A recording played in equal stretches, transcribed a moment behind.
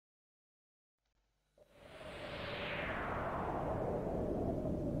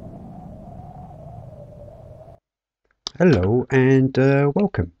Hello and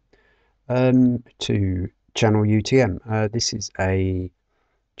welcome to Channel UTM. This is a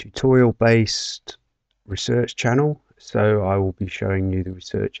tutorial based research channel, so I will be showing you the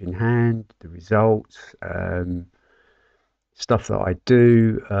research in hand, the results, stuff that I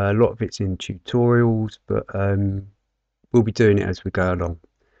do. A lot of it's in tutorials, but we'll be doing it as we go along.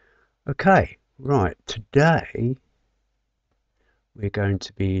 Okay, right, today we're going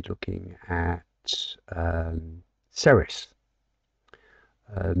to be looking at Ceres.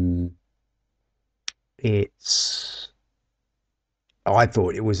 I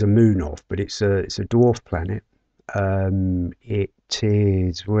thought it was a moon off, but it's a dwarf planet. It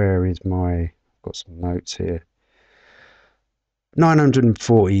is, where is my, I've got some notes here.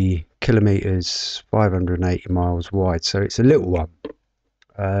 940 kilometers, 580 miles wide, so it's a little one.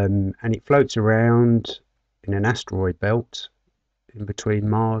 And it floats around in an asteroid belt in between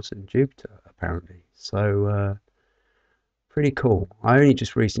Mars and Jupiter, apparently. So pretty cool. I only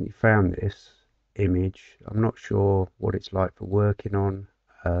just recently found this image. I'm not sure what it's like for working on.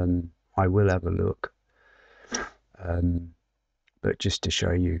 I will have a look, but just to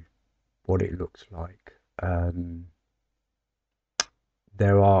show you what it looks like.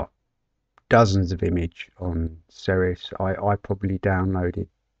 There are dozens of images on Ceres. I probably downloaded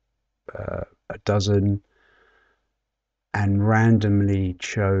a dozen and randomly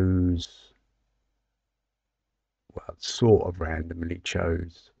chose, well, sort of randomly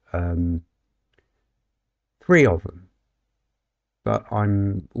chose 3 of them, but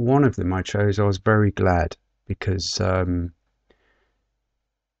one of them I chose. I was very glad because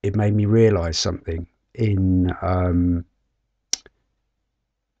it made me realize something in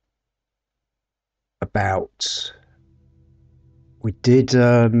about I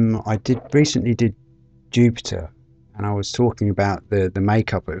recently did Jupiter, and I was talking about the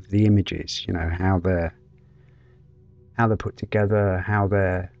makeup of the images, you know, how they're put together, how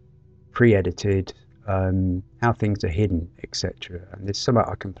they're pre-edited, how things are hidden, etc. And there's something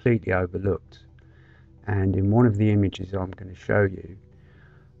I completely overlooked. And in one of the images I'm going to show you,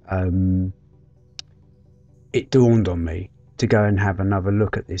 it dawned on me to go and have another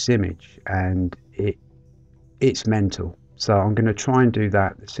look at this image, and it's mental. So I'm going to try and do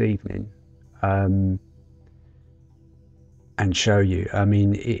that this evening, and show you. I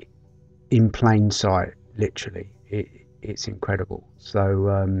mean, in plain sight, literally, it's incredible.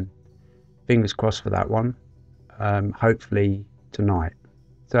 So fingers crossed for that one. Hopefully tonight.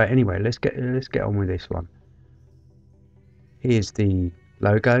 So anyway, let's get on with this one. Here's the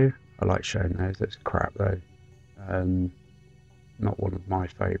logo. I like showing those. That's crap though. Not one of my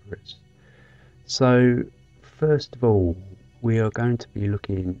favorites. So first of all, we are going to be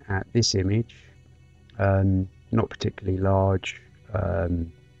looking at this image. Not particularly large.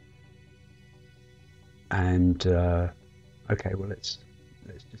 Okay, well let's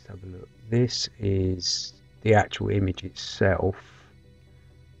just have a look. This is the actual image itself.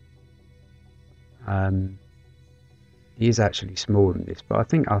 It is actually smaller than this, but I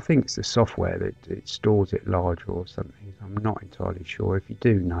think it's the software that it stores it larger or something. I'm not entirely sure. If you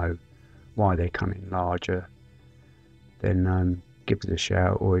do know why they come in larger, then give us a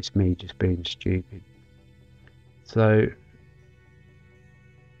shout, or it's me just being stupid. So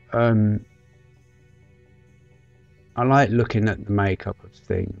I like looking at the makeup of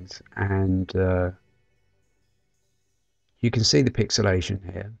things, and you can see the pixelation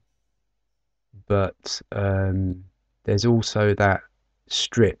here, but there's also that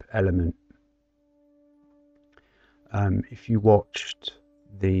strip element. If you watched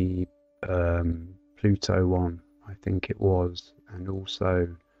the Pluto one, I think it was, and also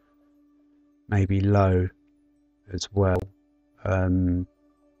maybe Low as well,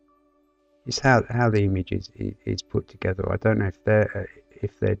 it's how the image is put together. I don't know if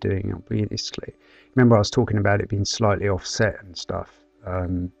they're doing it obviously. Remember, I was talking about it being slightly offset and stuff,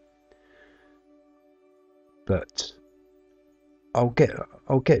 but I'll get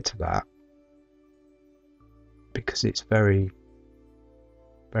to that because it's very,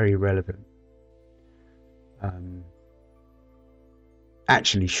 very relevant.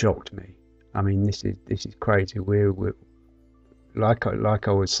 Actually shocked me. I mean, this is crazy. We're like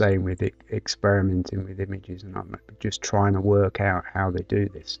I was saying, with experimenting with images, and I'm just trying to work out how they do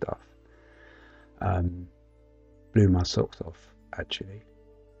this stuff. Blew my socks off, actually.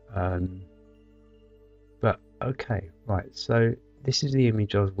 But okay, right, so this is the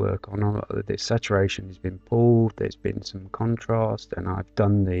image I was working on. The saturation has been pulled, there's been some contrast, and I've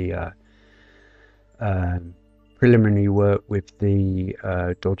done the preliminary work with the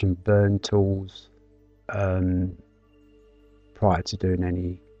dodge and burn tools prior to doing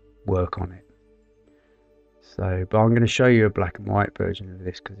any work on it. So, but I'm going to show you a black and white version of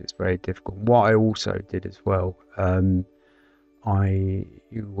this because it's very difficult. What I also did as well, where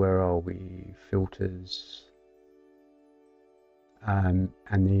are we? Filters, and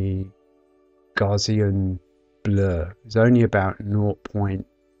the Gaussian blur is only about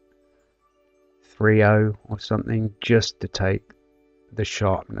 0.30 or something, just to take the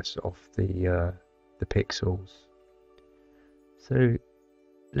sharpness off the pixels. So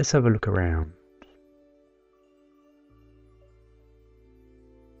let's have a look around.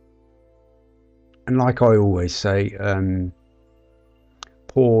 And like I always say,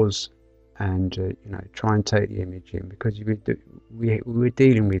 pause and try and take the image in, because we're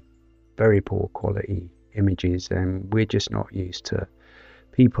dealing with very poor quality images, and we're just not used to,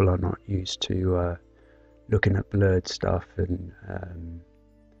 people are not used to looking at blurred stuff and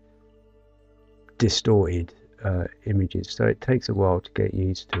distorted images, so it takes a while to get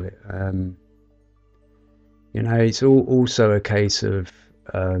used to it. It's also a case of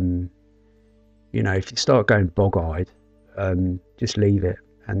if you start going bog-eyed, just leave it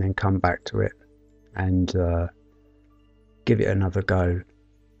and then come back to it and give it another go,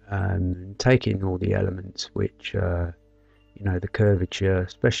 and take in all the elements which the curvature,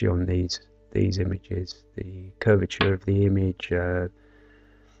 especially on these images, the curvature of the image,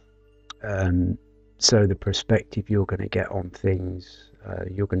 so the perspective you're going to get on things,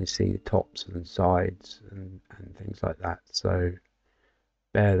 you're going to see the tops and sides and things like that, so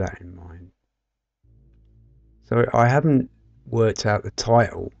bear that in mind. So I haven't worked out the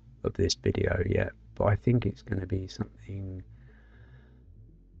title of this video yet, but I think it's going to be something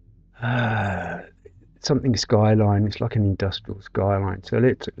something Skyline. It's like an industrial skyline, so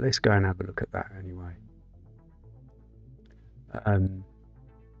let's go and have a look at that anyway.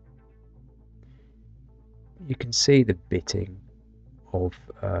 You can see the bitting of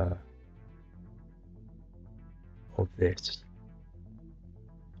this.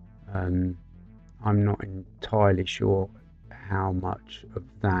 I'm not entirely sure how much of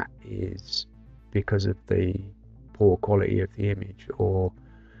that is because of the poor quality of the image, or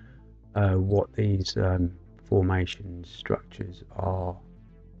what these formation structures are,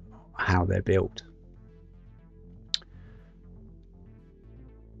 how they're built.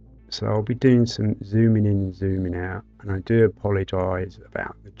 So I'll be doing some zooming in and zooming out, and I do apologise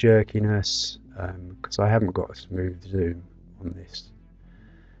about the jerkiness, because I haven't got a smooth zoom on this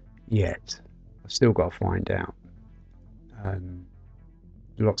yet. I've still got to find out.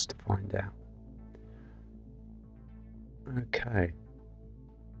 Lots to find out. Okay.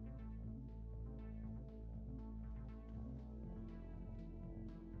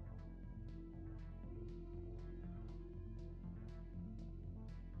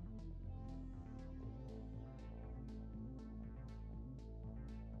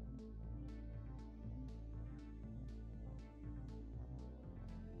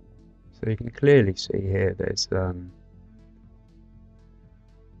 So you can clearly see here there's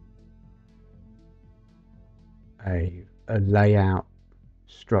a layout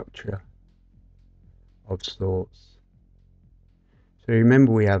structure of sorts. So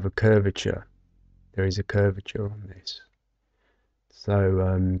remember, we have a curvature. There is a curvature on this.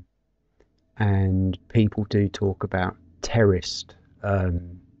 So and people do talk about terraced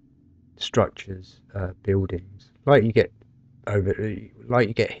structures, buildings, like you get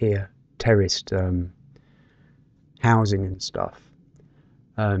here, terraced housing and stuff.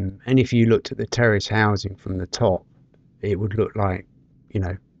 And if you looked at the terrace housing from the top, it would look like,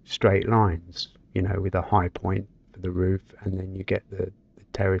 straight lines, with a high point for the roof, and then you get the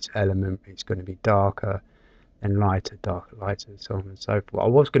terrace element. It's going to be darker and lighter, darker, lighter, so on and so forth. I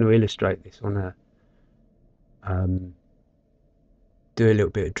was going to illustrate this on a do a little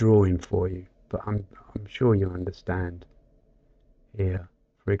bit of drawing for you, but I'm sure you understand here,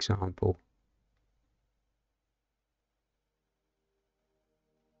 for example.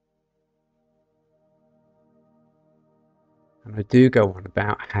 And I do go on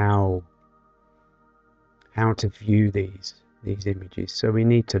about how to view these images. So we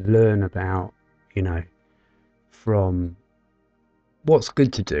need to learn about, from what's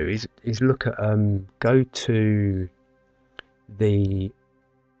good to do is look at go to the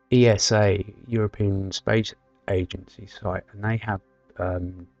ESA, European Space Agency site, and they have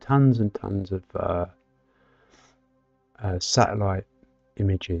tons and tons of satellite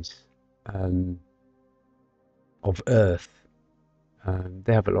images of Earth.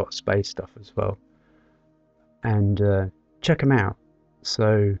 They have a lot of space stuff as well, and check them out.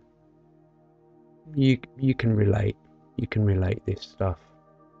 So you can relate this stuff.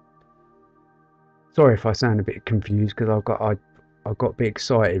 Sorry if I sound a bit confused, because I got a bit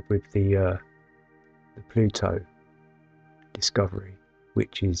excited with the Pluto discovery,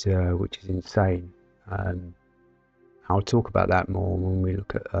 which is insane. I'll talk about that more when we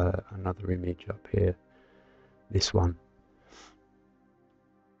look at another image up here, this one.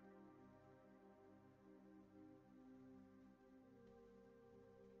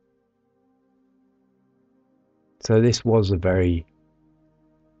 So this was a very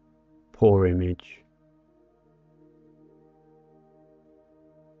poor image.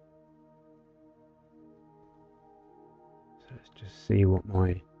 So let's just see what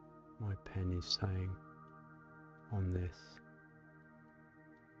my pen is saying on this.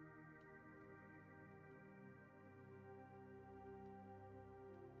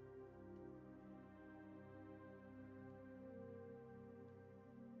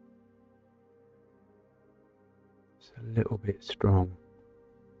 It's a little bit strong.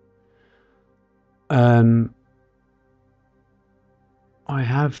 I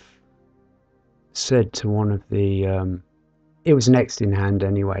have said to one of the, it was next in hand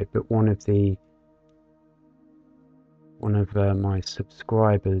anyway, but one of my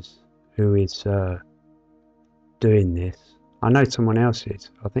subscribers who is doing this, I know someone else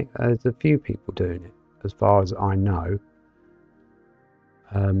is. I think there's a few people doing it, as far as I know.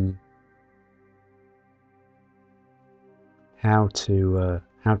 How to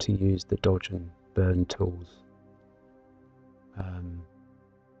use the dodge and burn tools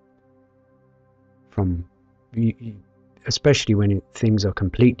from especially when things are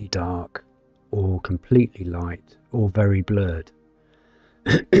completely dark or completely light or very blurred.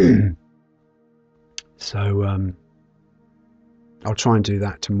 So I'll try and do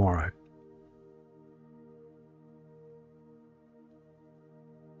that tomorrow.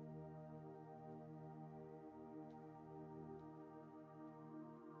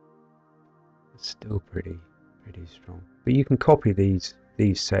 It's still pretty strong, but you can copy these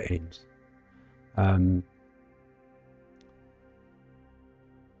settings.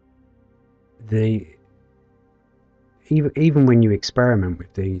 Even when you experiment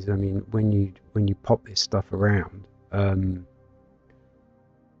with these, I mean, when you pop this stuff around,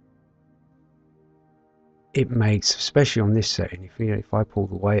 it makes, especially on this setting, if I pull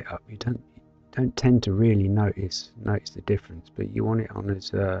the weight up, you don't tend to really notice the difference. But you want it on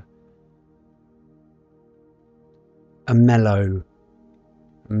as a mellow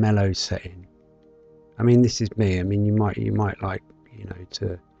setting. I mean, this is me. I mean, you might like,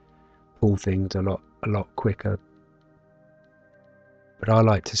 to pull things a lot quicker, but I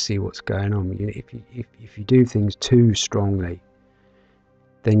like to see what's going on. If you do things too strongly,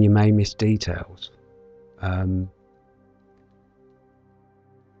 then you may miss details.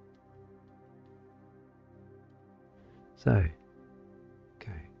 So,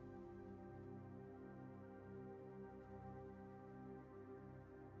 okay.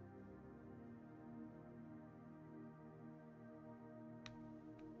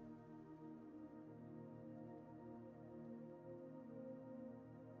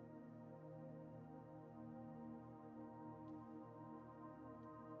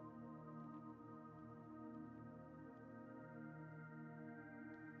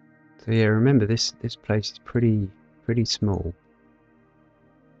 So yeah, remember this place is pretty small.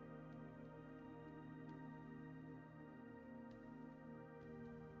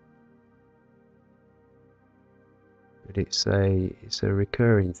 But it's a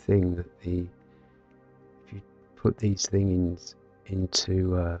recurring thing that if you put these things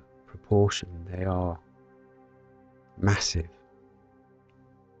into proportion, they are massive.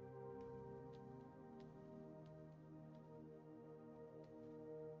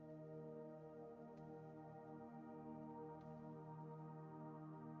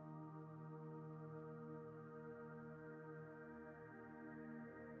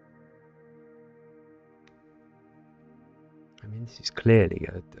 I mean, this is clearly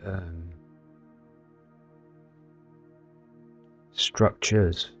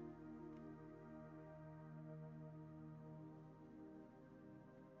structures.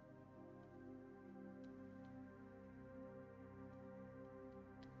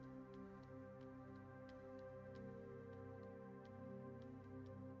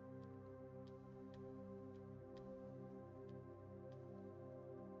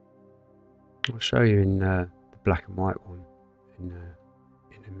 I'll show you in the black and white one in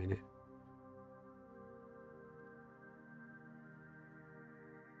a minute.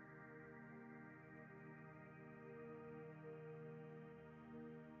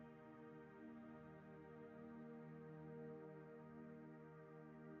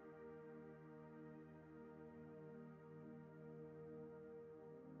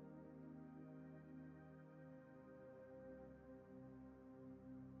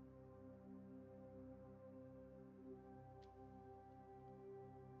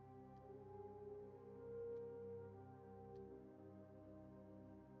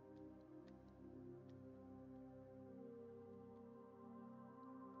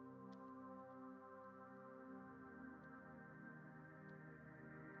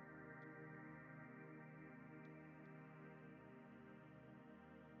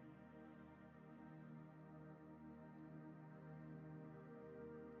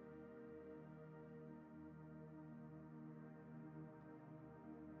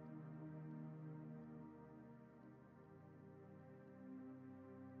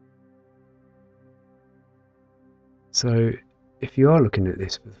 So if you are looking at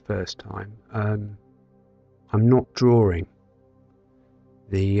this for the first time, I'm not drawing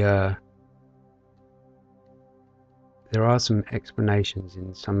the there are some explanations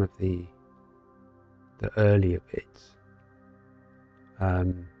in some of the earlier bits.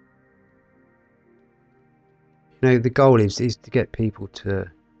 You know, the goal is to get people to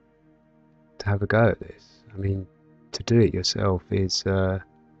have a go at this. I mean, to do it yourself is the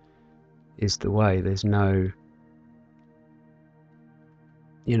way. There's no,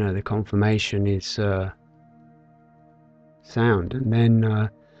 you know, the confirmation is sound, and then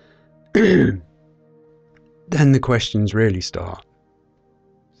then the questions really start.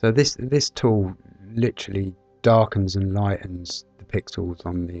 So this tool literally darkens and lightens the pixels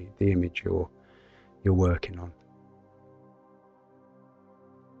on the image you're working on.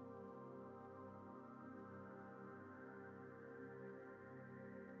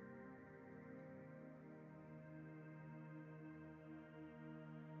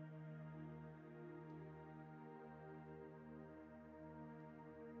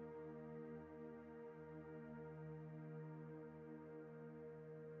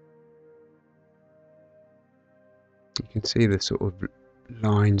 You can see the sort of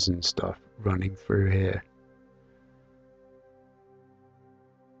lines and stuff running through here.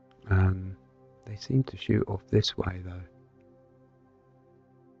 They seem to shoot off this way though.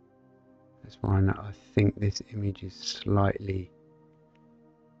 That's fine. I think this image is slightly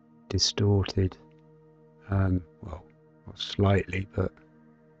distorted. Well, not slightly, but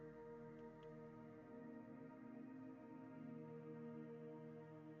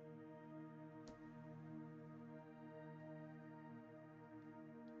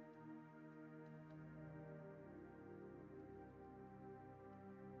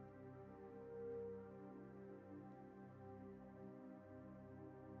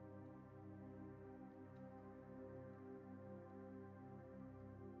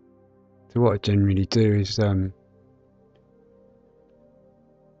so what I generally do is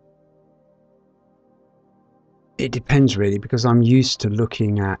it depends really, because I'm used to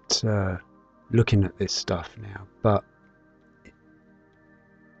looking at this stuff now, but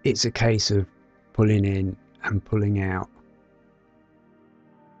it's a case of pulling in and pulling out,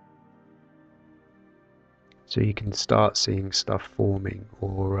 so you can start seeing stuff forming,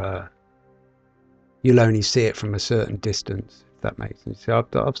 or you'll only see it from a certain distance, if that makes sense. So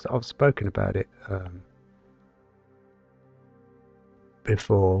I've spoken about it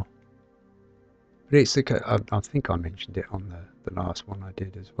before, but it's I think I mentioned it on the last one I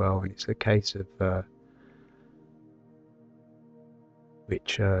did as well, and it's a case of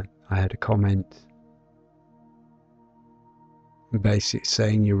which I had a comment basically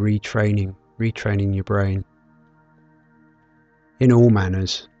saying you're retraining your brain in all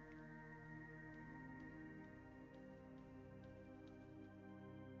manners.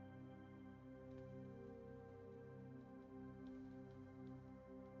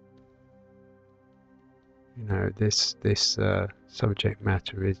 You know, this subject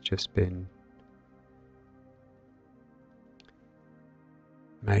matter has just been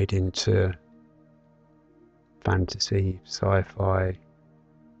made into fantasy, sci-fi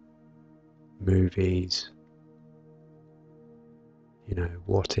movies. You know,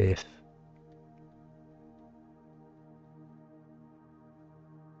 what if?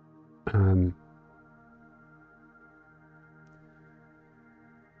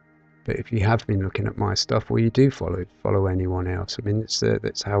 But if you have been looking at my stuff, or you do follow anyone else, I mean,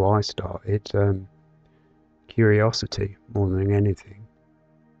 that's how I started. Curiosity more than anything.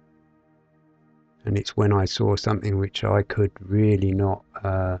 And it's when I saw something which I could really not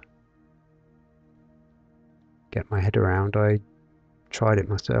get my head around, I tried it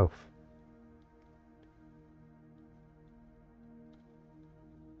myself.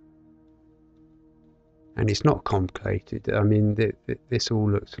 And it's not complicated. I mean, this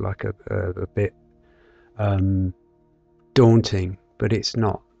all looks like a bit daunting, but it's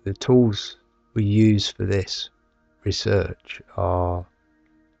not. The tools we use for this research are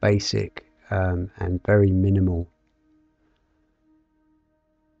basic and very minimal.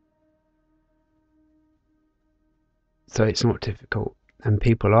 So it's not difficult, and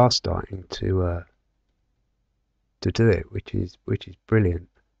people are starting to do it, which is brilliant.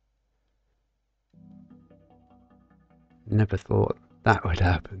 Never thought that would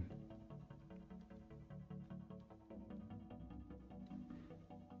happen.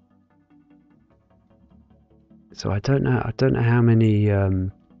 So I don't know how many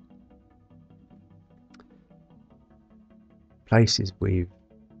places we've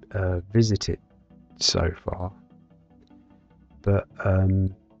visited so far, but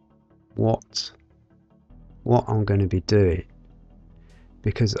what what I'm going to be doing,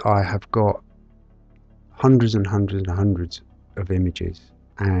 because I have got hundreds and hundreds and hundreds of images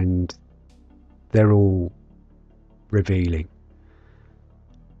and they're all revealing.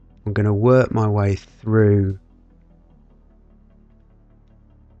 I'm going to work my way through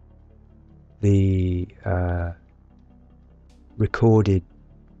the recorded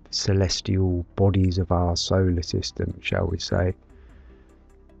celestial bodies of our solar system, shall we say,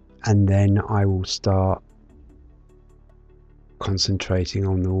 and then I will start concentrating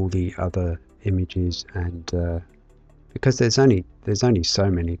on all the other images, and because there's only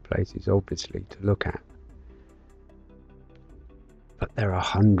so many places obviously to look at, but there are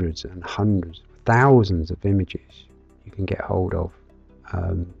hundreds and hundreds, thousands of images you can get hold of.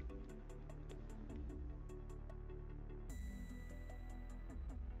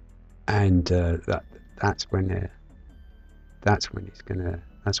 And that's when it's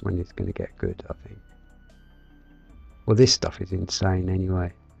gonna get good, I think. Well, this stuff is insane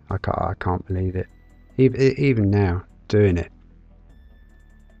anyway. I can't believe it. Even now doing it.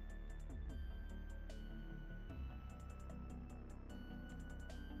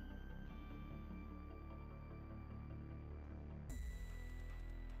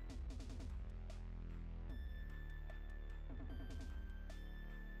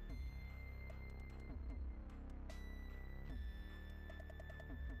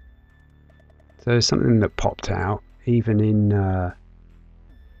 So there's something that popped out, even in,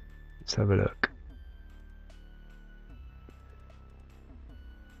 let's have a look.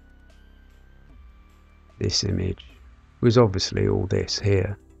 This image was obviously all this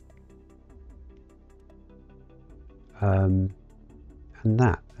here. And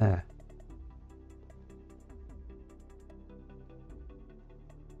that there.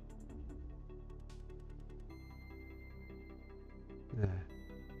 There.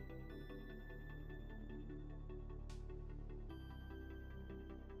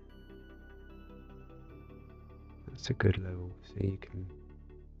 That's a good level, so you can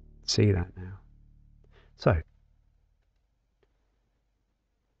see that now. So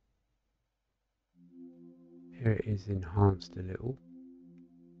here it is enhanced a little.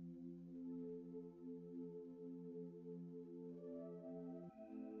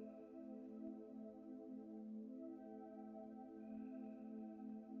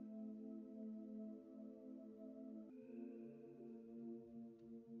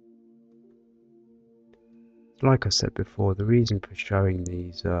 Like I said before, the reason for showing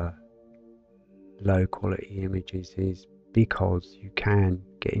these low quality images is because you can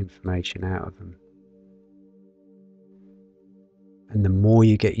get information out of them. And the more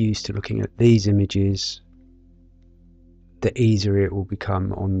you get used to looking at these images, the easier it will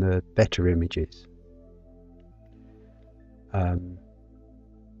become on the better images.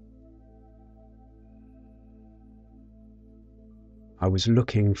 I was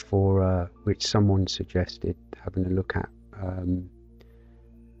looking for, which someone suggested having a look at,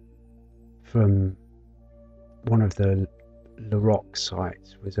 from one of the LaRock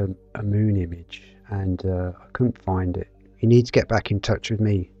sites, was a moon image, and I couldn't find it. You need to get back in touch with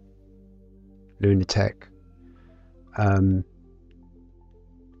me, Lunatic. But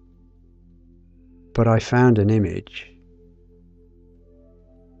I found an image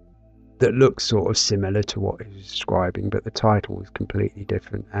that looks sort of similar to what he was describing, but the title was completely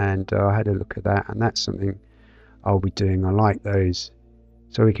different, and I had a look at that, and that's something I'll be doing. I like those,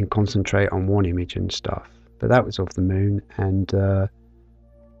 so we can concentrate on one image and stuff. But that was of the moon, and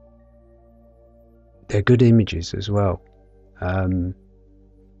they're good images as well,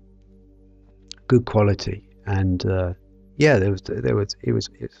 good quality, and yeah, it's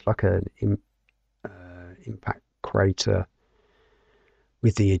like an impact crater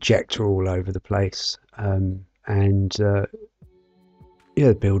with the ejector all over the place, and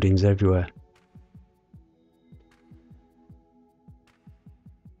yeah, buildings everywhere.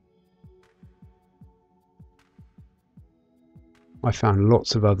 I found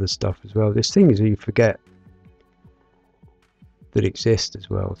lots of other stuff as well. There's things you forget that exist as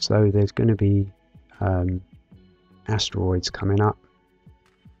well. So there's going to be asteroids coming up.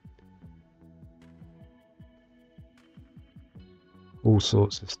 All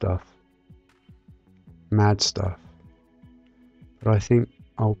sorts of stuff. Mad stuff. But I think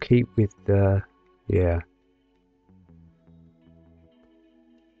I'll keep with the, yeah.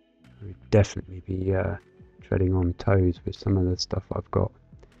 I'll definitely be treading on toes with some of the stuff I've got.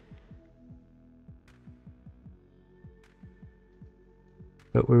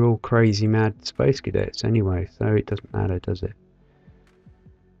 But we're all crazy mad space cadets anyway, so it doesn't matter, does it?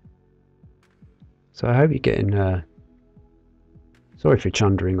 So I hope you're getting sorry for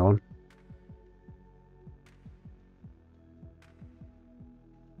chundering on.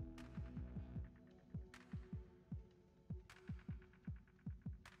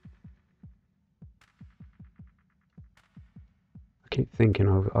 thinking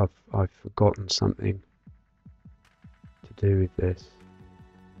I've forgotten something to do with this.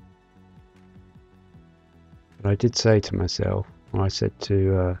 But I did say to myself, or I said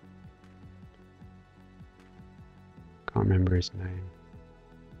to, can't remember his name,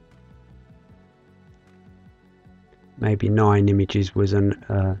 maybe 9 images was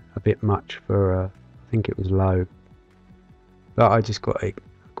a bit much for, I think it was low. But I just got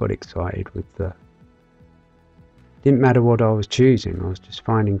excited with the, didn't matter what I was choosing, I was just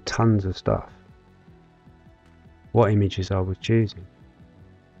finding tons of stuff. What images I was choosing.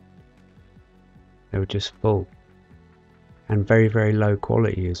 They were just full. And very, very low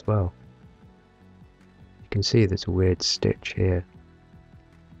quality as well. You can see there's a weird stitch here.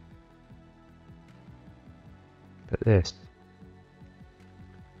 But this.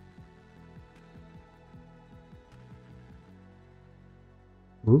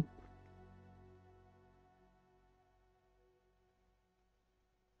 Ooh.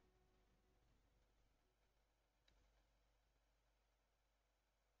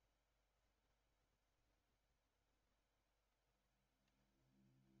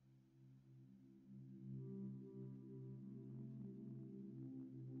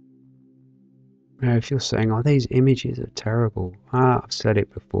 Now, if you're saying, oh, these images are terrible, I've said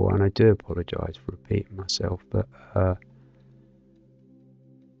it before and I do apologise for repeating myself, but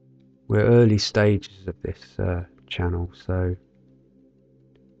we're early stages of this channel, so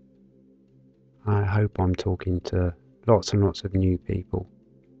I hope I'm talking to lots and lots of new people.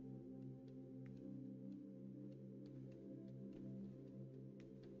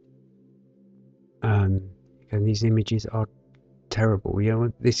 And these images are terrible. You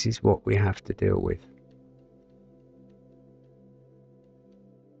know, this is what we have to deal with.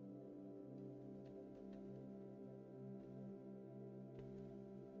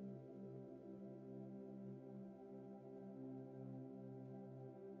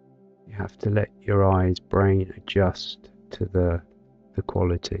 You have to let your eyes, brain adjust to the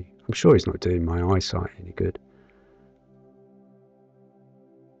quality. I'm sure it's not doing my eyesight any good.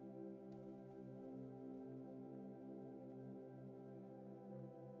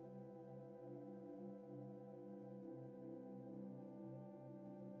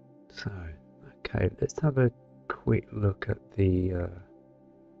 So, okay, let's have a quick look at the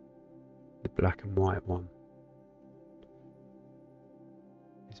black and white one.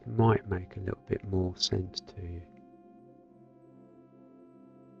 This might make a little bit more sense to you.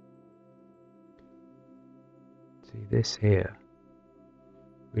 See this here,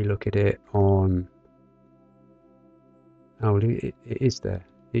 we look at it on, oh, it is there.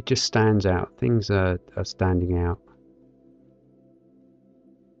 It just stands out. Things are standing out.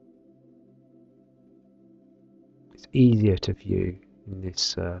 It's easier to view in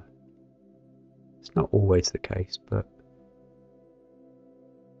this. It's not always the case, but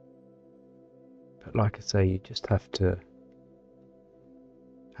like I say, you just have to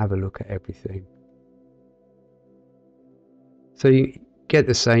have a look at everything. So you get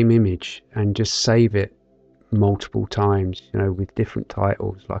the same image and just save it multiple times, you know, with different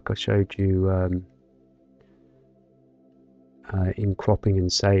titles, like I showed you in cropping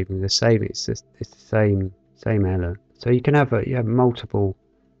and saving. The saving, it's the same element. So you can have you have multiple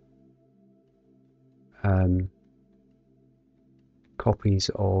copies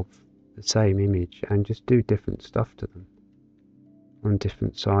of the same image and just do different stuff to them on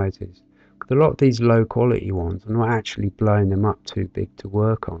different sizes. A lot of these low quality ones, I'm not actually blowing them up too big to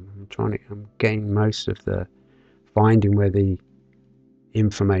work on. I'm getting most of the, finding where the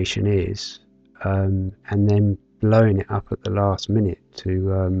information is, and then blowing it up at the last minute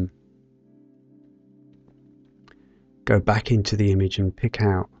to go back into the image and pick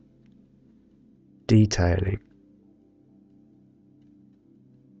out detailing.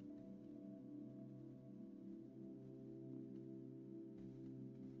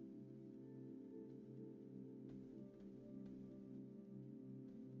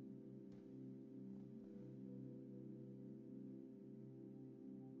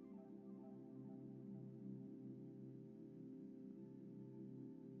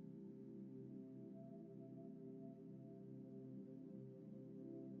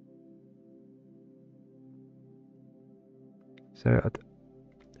 So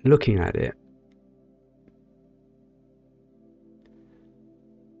looking at it,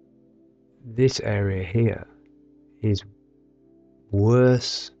 this area here is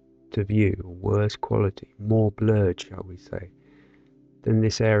worse to view, worse quality, more blurred, shall we say, than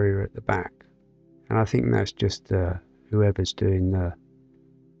this area at the back. And I think that's just whoever's doing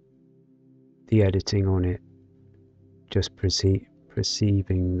the editing on it, just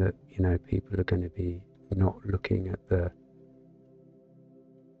perceiving that, you know, people are going to be not looking at the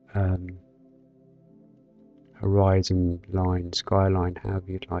horizon line, skyline, however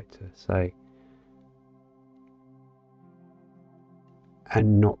you'd like to say,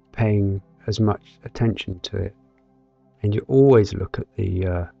 and not paying as much attention to it. And you always look at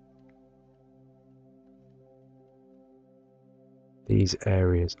these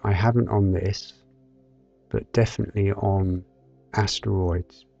areas. I haven't on this, but definitely on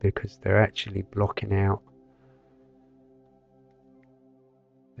asteroids, because they're actually blocking out,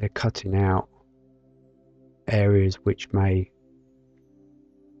 they're cutting out areas which may,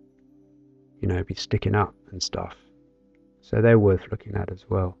 you know, be sticking up and stuff. So they're worth looking at as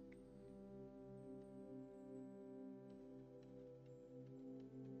well.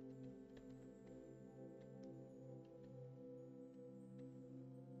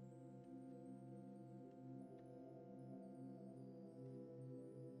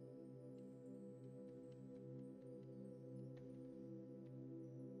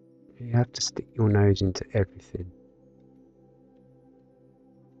 You have to stick your nose into everything,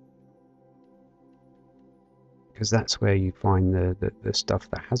 because that's where you find the stuff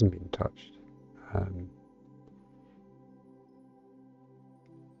that hasn't been touched.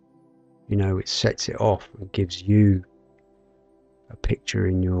 You know, it sets it off and gives you a picture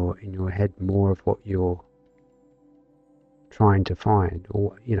in your head more of what you're trying to find,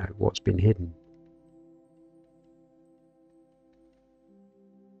 or you know, what's been hidden.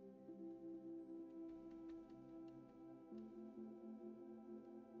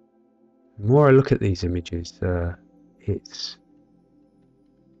 The more I look at these images, it's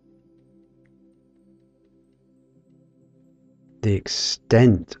the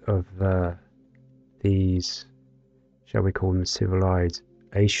extent of these, shall we call them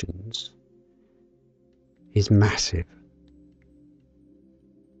civilizations, is massive.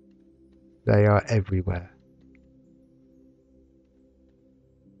 They are everywhere.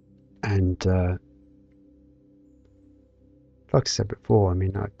 And like I said before, I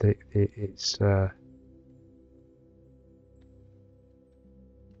mean, it's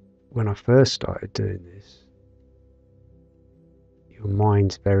when I first started doing this, your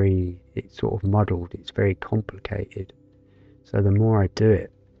mind's it's sort of muddled, it's very complicated. So the more I do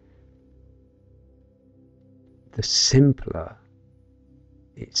it, the simpler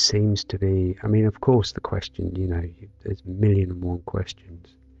it seems to be. I mean, of course, the question, you know, there's 1,000,001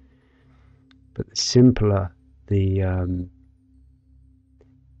 questions, but the simpler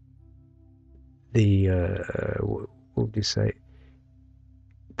what would you say,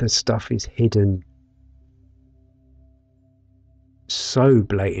 the stuff is hidden so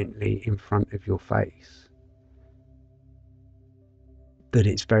blatantly in front of your face that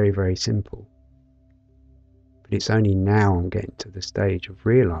it's very, very simple. But it's only now I'm getting to the stage of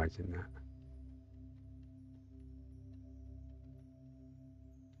realizing that.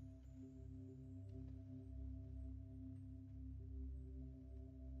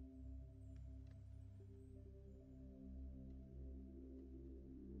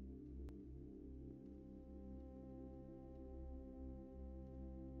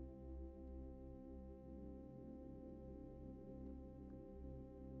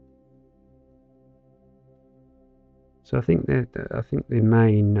 So I think the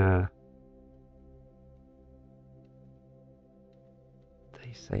main they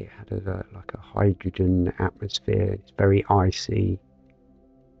say it had like a hydrogen atmosphere. It's very icy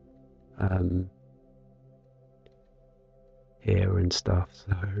here and stuff.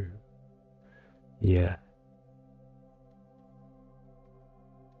 So yeah.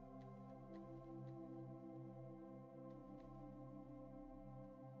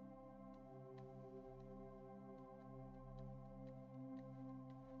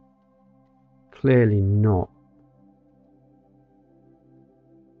 Clearly not.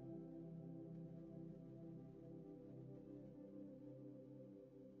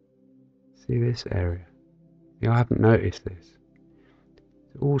 See this area? Yeah, I haven't noticed this.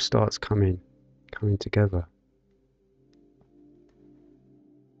 It all starts coming together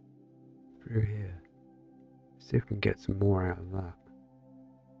through here. See if we can get some more out of that.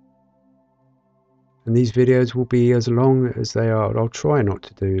 And these videos will be as long as they are. I'll try not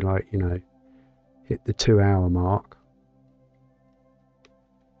to do, like, you know, hit the 2-hour mark.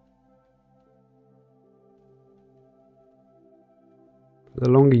 But the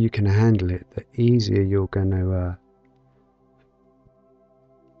longer you can handle it, the easier you're going to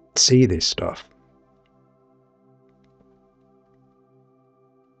see this stuff.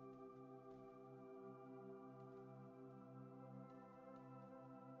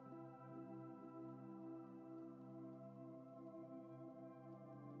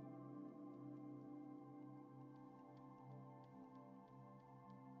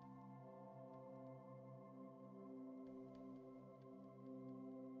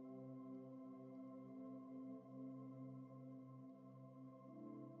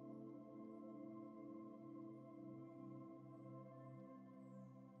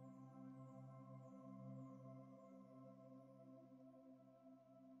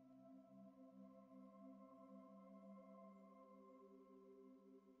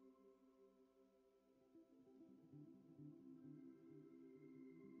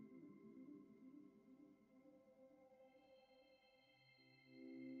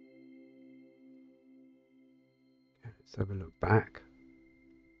 Let's have a look back.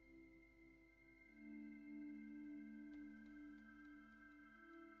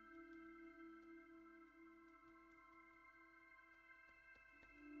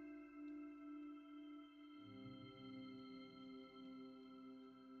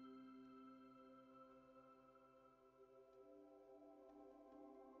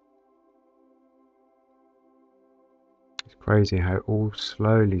 It's crazy how it all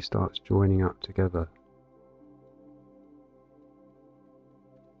slowly starts joining up together.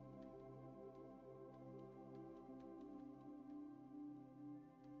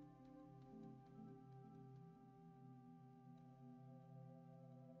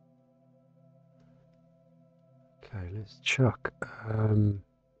 Okay, let's chuck burn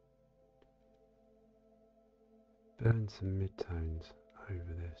some midtones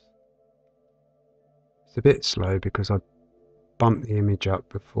over this. It's a bit slow because I bumped the image up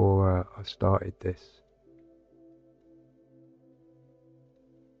before I started this.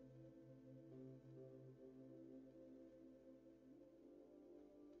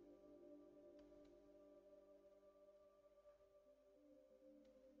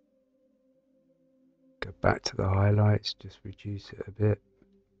 Go back to the highlights, just reduce it a bit.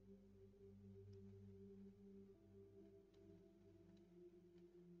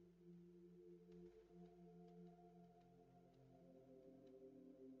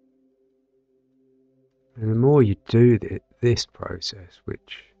 And the more you do this process,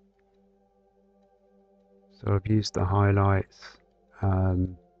 so I've used the highlights,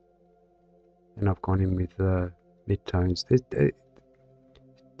 and I've gone in with the midtones. There's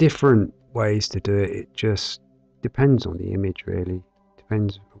different ways to do it. It just depends on the image, really.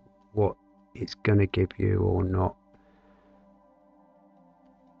 Depends what it's going to give you or not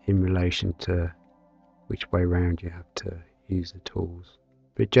in relation to which way round you have to use the tools.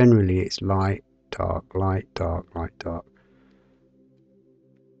 But generally it's light, dark, light, dark, light, dark.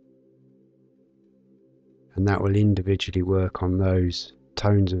 And that will individually work on those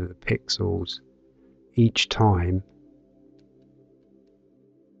tones of the pixels each time.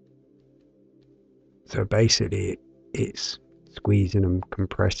 So basically it's squeezing them,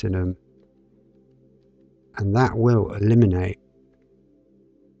 compressing them, and that will eliminate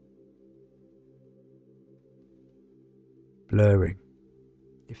blurring,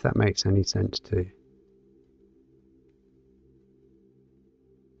 if that makes any sense to you.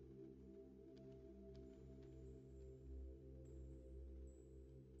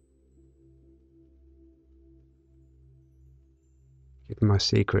 Giving my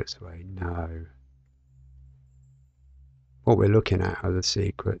secrets away? No. What we're looking at are the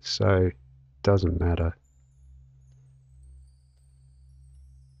secrets, so it doesn't matter.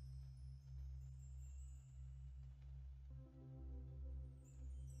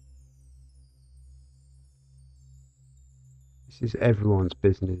 This is everyone's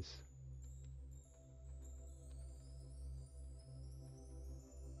business.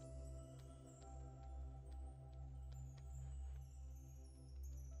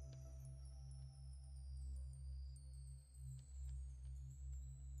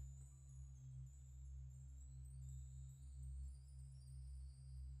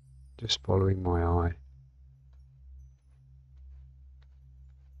 Just following my eye.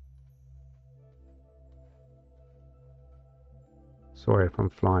 Sorry if I'm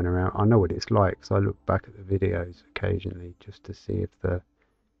flying around. I know what it's like because I look back at the videos occasionally just to see if the...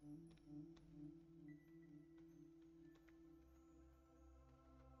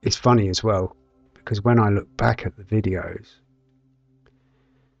 It's funny as well because when I look back at the videos,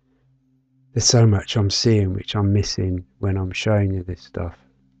 there's so much I'm seeing which I'm missing when I'm showing you this stuff.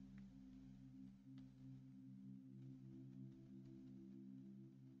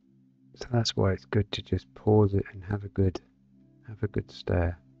 So that's why it's good to just pause it and have a good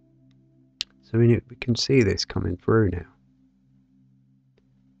stare. So we can see this coming through now.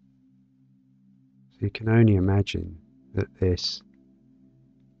 So you can only imagine that this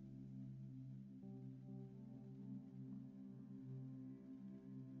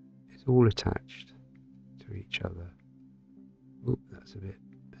is all attached to each other. Oop, that's a bit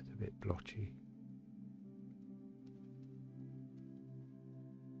blotchy.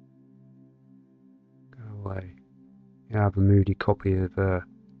 Go away. You have a moody copy of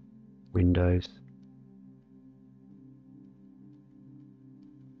Windows.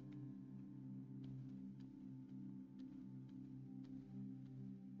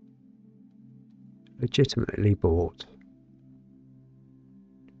 Legitimately bought.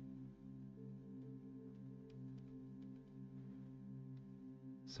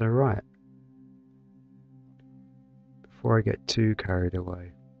 So right, before I get too carried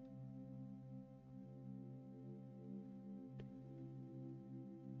away,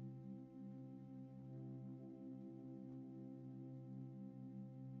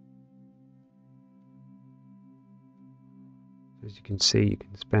 As you can see, you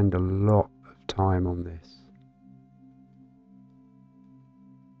can spend a lot of time on this.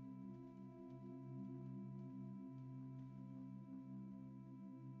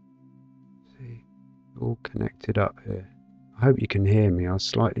 See, all connected up here. I hope you can hear me. I'll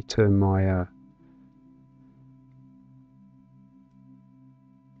slightly turn my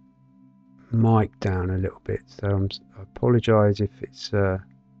mic down a little bit, so I apologise if it's a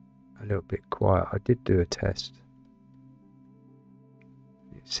little bit quiet. I did do a test.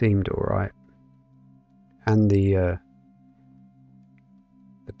 It seemed alright. And the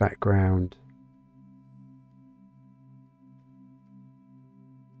background.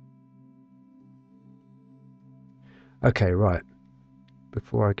 Okay, right.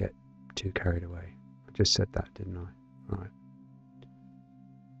 Before I get too carried away, I just said that, didn't I? Right.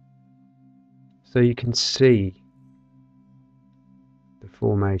 So you can see the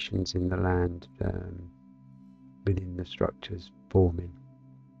formations in the land within the structures forming.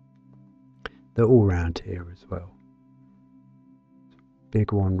 They're all round here as well.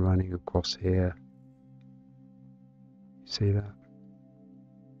 Big one running across here. You see that?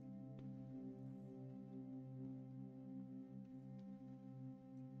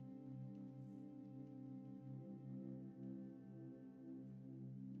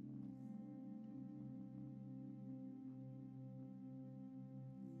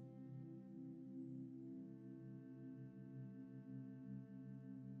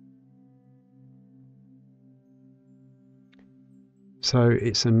 So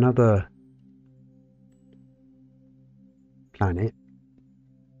it's another planet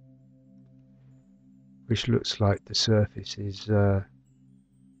which looks like the surface is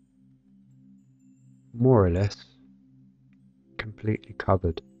more or less completely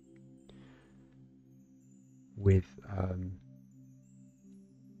covered with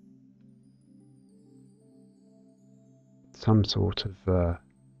some sort of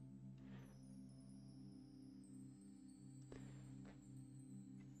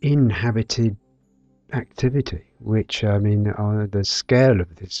inhabited activity, which I mean, the scale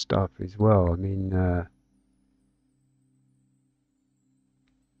of this stuff as well. I mean,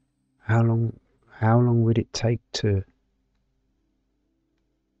 how long would it take to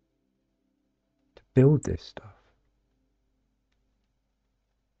build this stuff?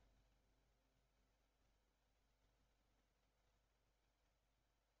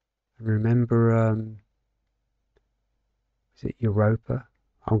 Remember, is it Europa?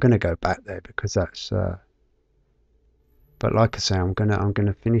 I'm going to go back there because that's. But like I say, I'm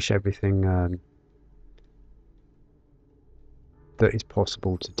gonna finish everything that is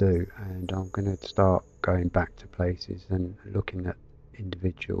possible to do, and I'm going to start going back to places and looking at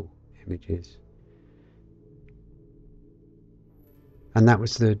individual images. And that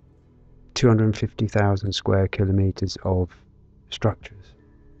was the 250,000 square kilometers of structures.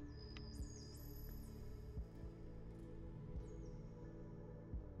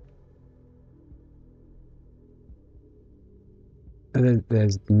 And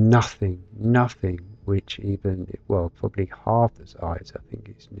there's nothing which even, well, probably half the size, I think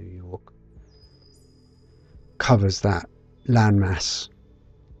it's New York, covers that landmass.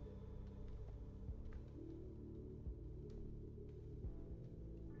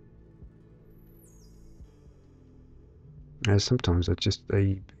 Sometimes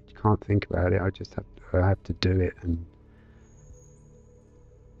you can't think about it. I have to do it, and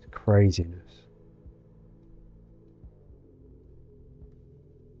it's craziness.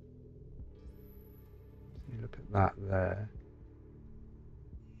 You look at that there.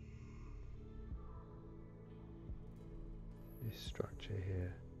 This structure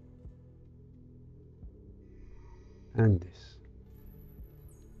here, and this.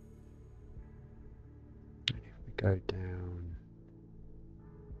 And if we go down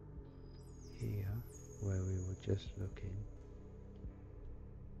here, where we were just looking,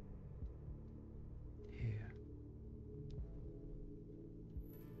 here.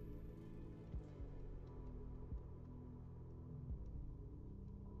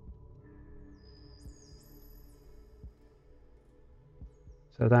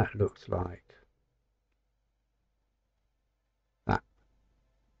 So that looks like that.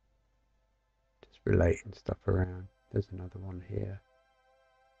 Just relating stuff around. There's another one here.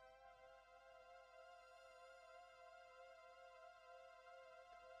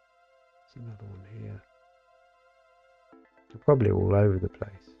 There's another one here. They're probably all over the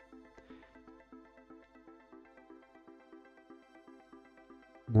place.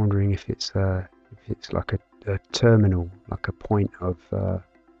 I'm wondering if it's like a terminal, like a point of a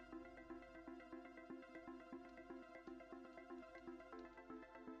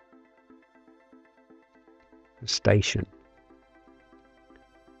station.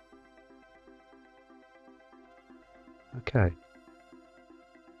 Okay.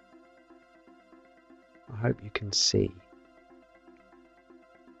 I hope you can see.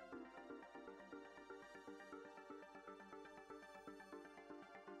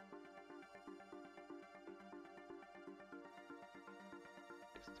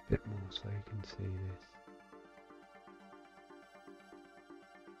 Just a bit more so you can see this.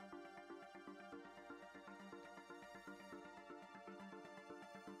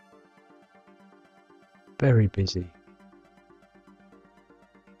 Very busy.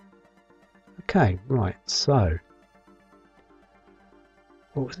 Okay, right, so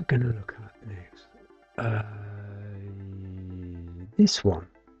what was I going to look at next? This one.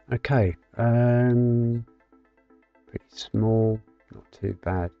 Okay, pretty small, not too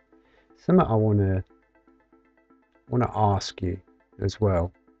bad. Something I want to ask you as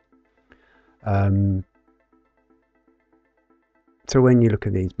well. So when you look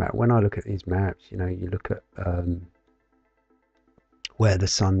at these maps, when I look at these maps, you know, you look at where the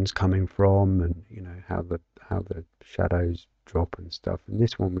sun's coming from, and you know how the shadows drop and stuff. And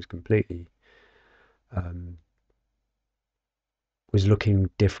this one was completely was looking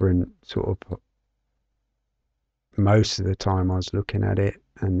different, sort of most of the time I was looking at it,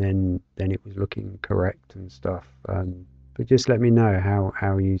 and then it was looking correct and stuff. But just let me know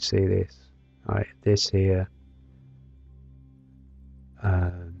how you see this. Right, this here,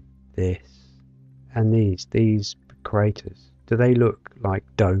 this, and these craters. Do they look like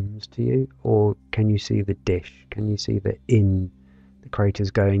domes to you, or can you see the dish? Can you see the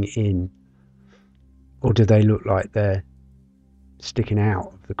craters going in, or do they look like they're sticking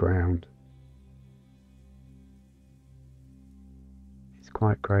out of the ground? It's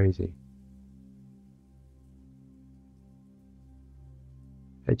quite crazy.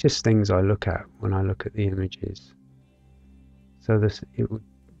 They're just things I look at when I look at the images. So it would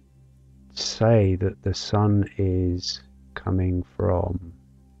say that the sun is coming from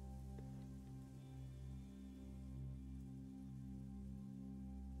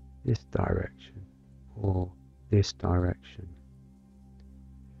this direction or this direction.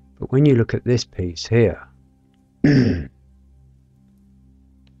 But when you look at this piece here, if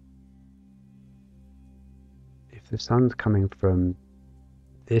the sun's coming from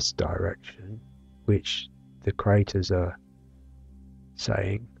this direction, which the craters are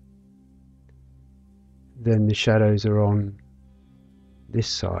saying, then the shadows are on this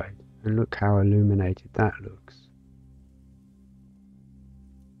side, and look how illuminated that looks.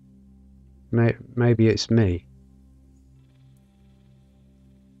 Maybe it's me.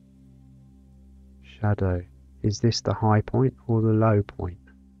 Shadow. Is this the high point or the low point?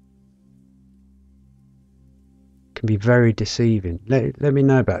 Can be very deceiving. Let me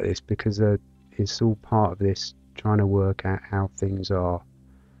know about this, because it's all part of this trying to work out how things are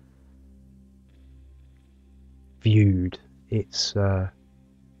viewed. It's part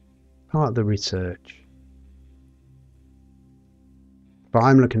of the research. But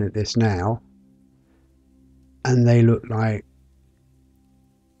I'm looking at this now, and they look like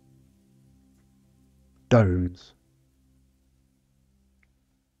domes.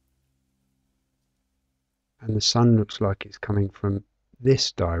 And the sun looks like it's coming from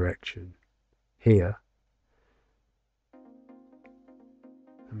this direction here.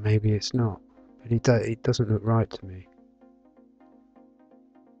 And maybe it's not. But it doesn't look right to me.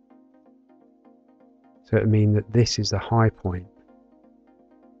 So it would mean that this is the high point,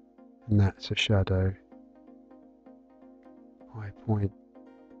 and that's a shadow. High point.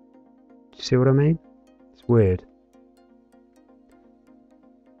 Do you see what I mean? It's weird.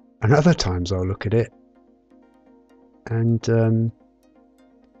 And other times I'll look at it, and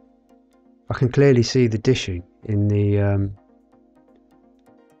I can clearly see the dishing in the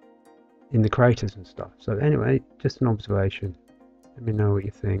craters and stuff. So anyway, just an observation. Let me know what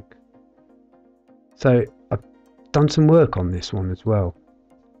you think. So I've done some work on this one as well.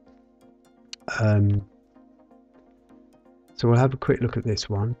 So we'll have a quick look at this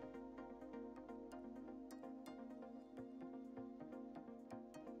one.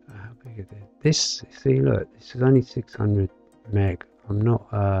 How big is it? This, see, look, this is only 600 meg. I'm not.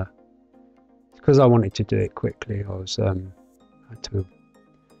 It's because I wanted to do it quickly. I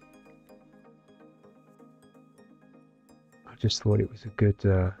just thought it was a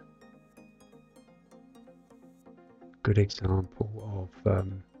good example of.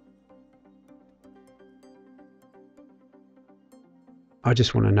 I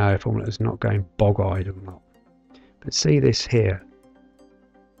just want to know if it's not going bog-eyed or not. But see this here.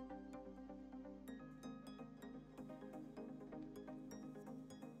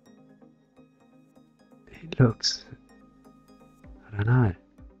 It looks, I don't know.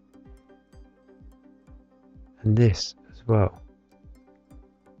 And this as as well.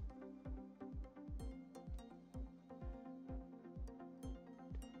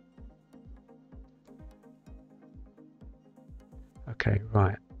 Okay,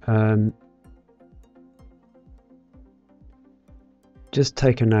 right. Just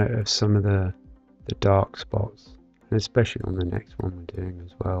take a note of some of the dark spots, and especially on the next one we're doing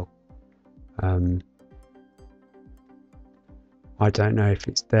as well. I don't know if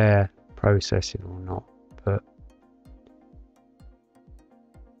it's there processing or not, but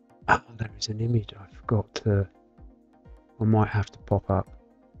there is an image I forgot to. I might have to pop up.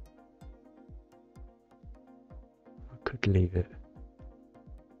 I could leave it.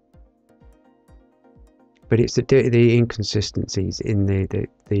 But it's the inconsistencies in the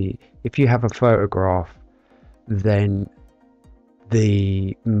if you have a photograph, then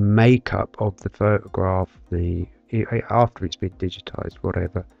the makeup of the photograph, after it's been digitized,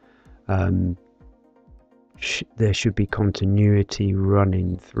 whatever, there should be continuity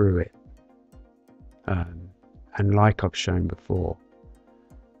running through it, and like I've shown before,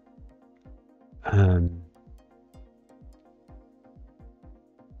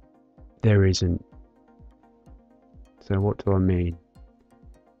 there isn't. So what do I mean?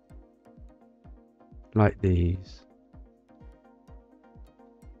 Like these.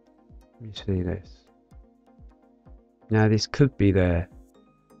 Let me see this. Now this could be their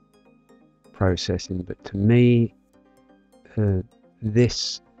processing, but to me,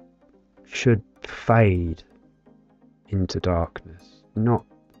 this should fade into darkness, not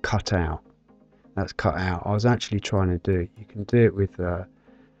cut out. That's cut out. I was actually trying to do it. You can do it with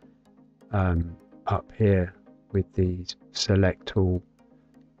up here with the select tool,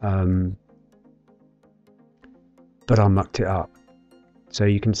 but I mucked it up. So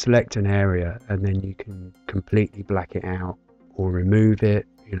you can select an area and then you can completely black it out or remove it,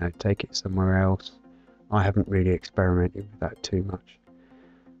 you know, take it somewhere else. I haven't really experimented with that too much,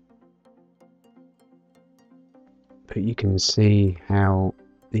 but you can see how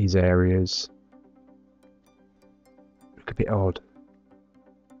these areas look a bit odd.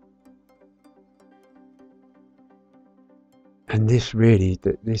 And this really,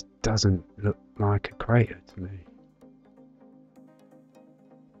 this doesn't look like a crater to me.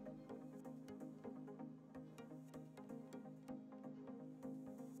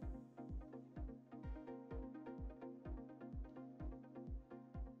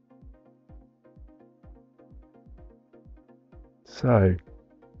 So,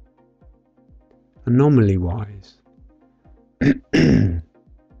 anomaly wise,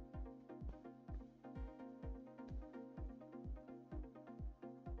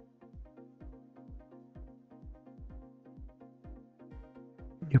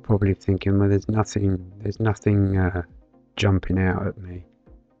 you're probably thinking, well, there's nothing jumping out at me.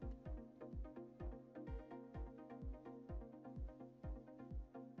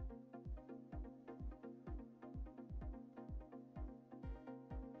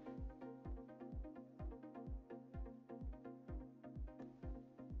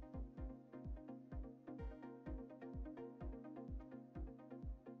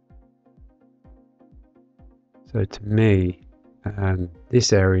 So to me,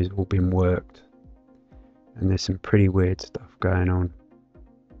 this area's all been worked, and there's some pretty weird stuff going on.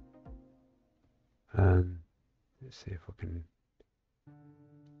 Let's see if I can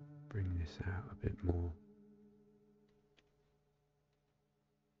bring this out a bit more.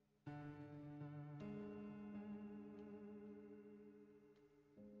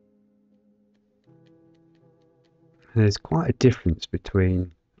 There's quite a difference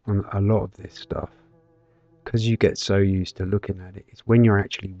between on a lot of this stuff, because you get so used to looking at it. It's when you're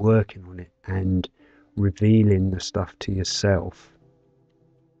actually working on it and revealing the stuff to yourself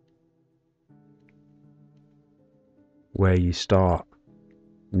where you start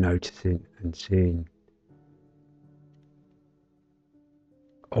noticing and seeing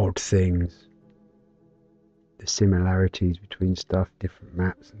odd things, the similarities between stuff, different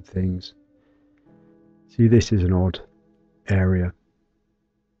maps and things. See, this is an odd area.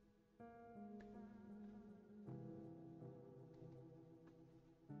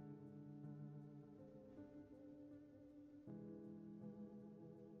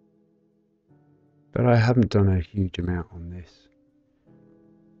 But I haven't done a huge amount on this.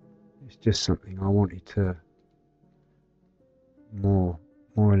 It's just something I wanted to more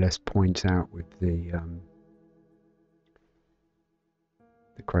or less point out with the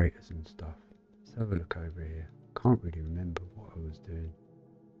craters and stuff. Let's have a look over here. Can't really remember what I was doing.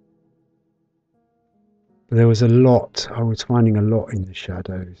 But there was a lot, I was finding a lot in the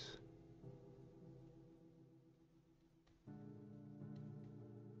shadows.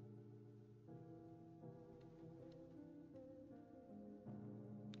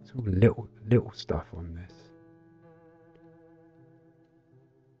 It's all little stuff on this.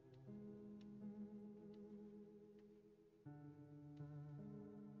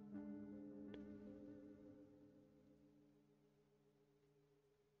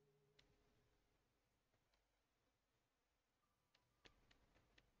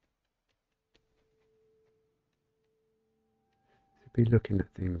 Be looking at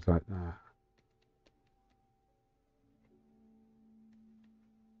things like that.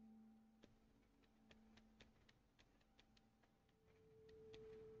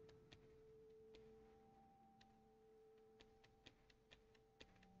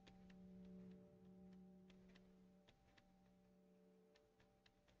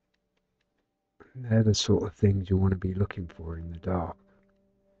 And they're the sort of things you want to be looking for in the dark.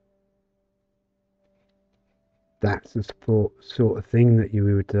 That's the sort of thing that you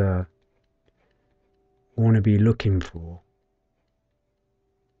would want to be looking for.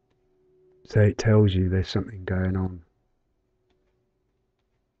 So it tells you there's something going on.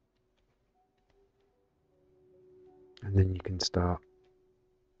 And then you can start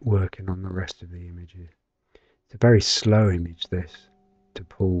working on the rest of the images. It's a very slow image, this, to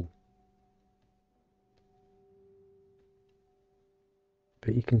pull.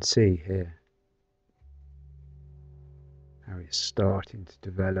 But you can see here how it's starting to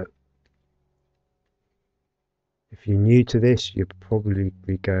develop. If you're new to this, you'd probably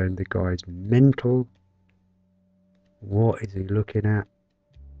be going, the guy's mental. What is he looking at?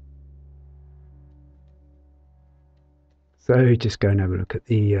 So just go and have a look at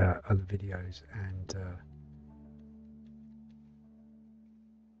the other videos and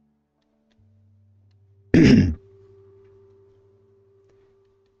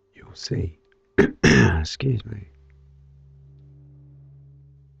you'll see. Excuse me.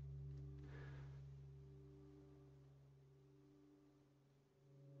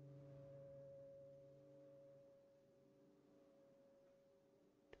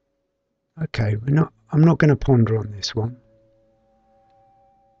 Okay, I'm not going to ponder on this one.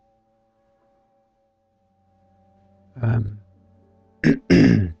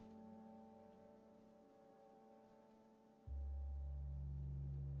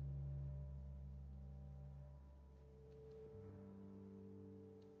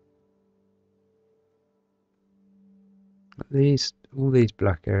 All these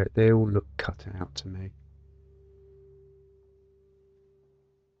black areas, they all look cut out to me.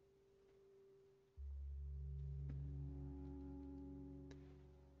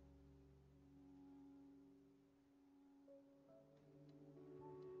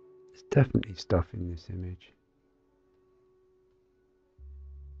 There's definitely stuff in this image.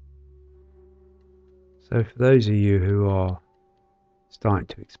 So for those of you who are starting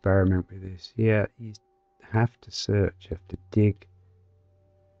to experiment with this, yeah, you have to search, you have to dig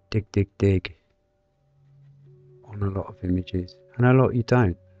on a lot of images, and a lot you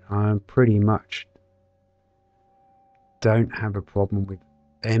don't. I pretty much don't have a problem with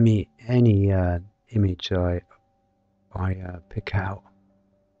any image I pick out.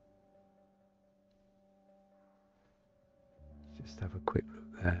 Just have a quick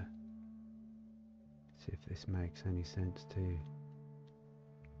look there. See if this makes any sense to you.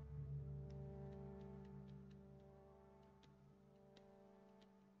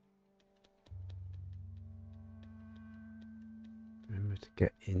 Remember to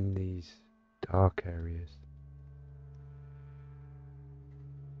get in these dark areas.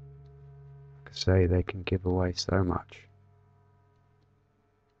 Like I say, they can give away so much.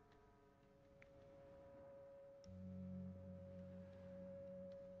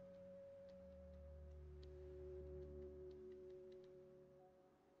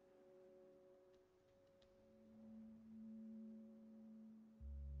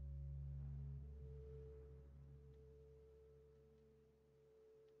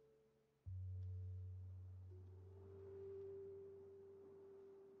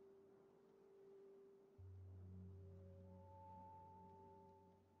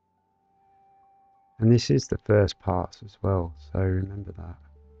 And this is the first pass as well, so remember that.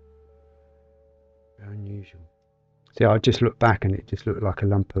 Very unusual. See, I just looked back and it just looked like a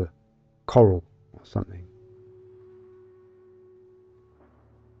lump of coral or something.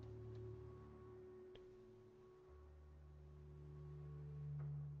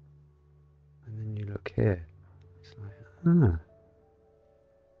 And then you look here, it's like,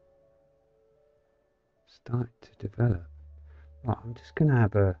 start to develop. Right, I'm just going to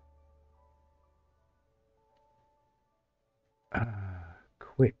have a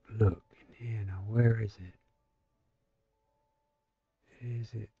quick look in here now. Where is it?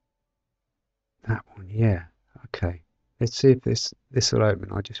 Is it that one? Yeah. Okay. Let's see if this will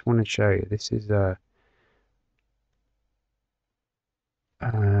open. I just want to show you. This is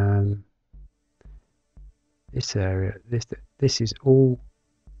this area. This is all.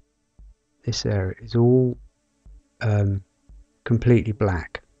 This area is all completely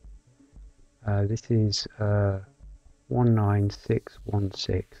black. This is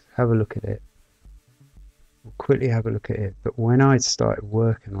 19616. Have a look at it. We'll quickly have a look at it. But when I started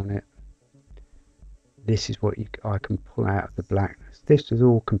working on it, this is what I can pull out of the blackness. This is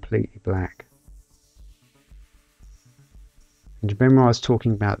all completely black. And remember I was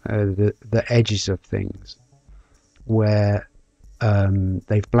talking about the edges of things, where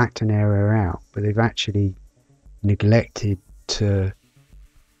they've blacked an area out, but they've actually neglected to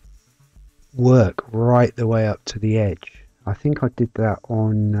work right the way up to the edge. I think I did that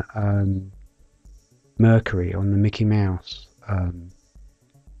on Mercury, on the Mickey Mouse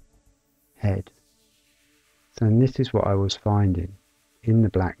head. So this is what I was finding in the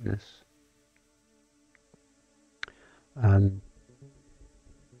blackness.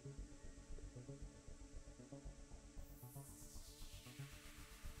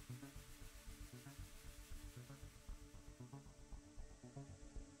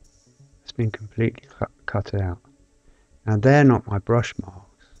 It's been completely cut out. Now they're not my brush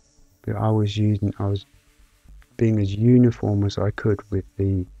marks, but I was being as uniform as I could with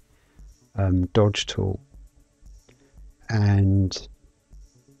the dodge tool, and you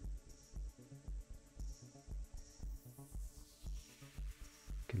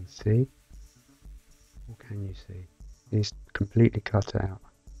can see, what can you see? It's completely cut out.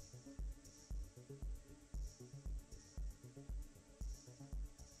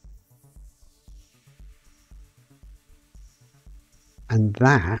 And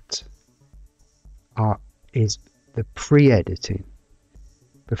that is the pre-editing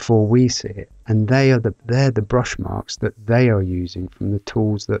before we see it, and they're the brush marks that they are using from the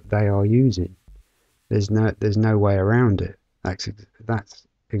tools that they are using. There's no way around it. That's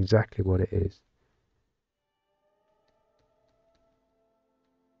exactly what it is.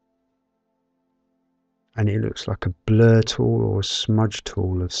 And it looks like a blur tool or a smudge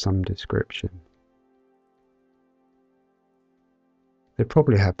tool of some description. They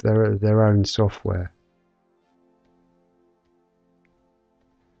probably have their own software.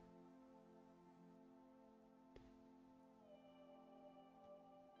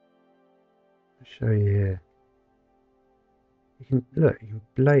 I'll show you here. You can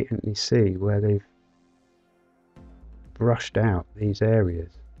blatantly see where they've brushed out these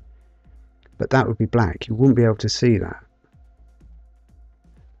areas. But that would be black. You wouldn't be able to see that.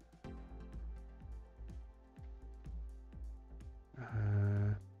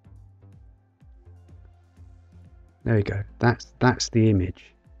 There you go. That's the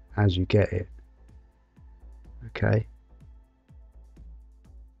image as you get it. Okay.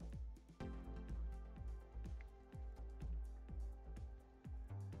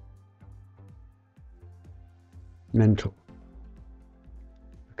 Mental.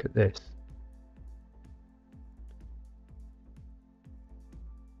 Look at this.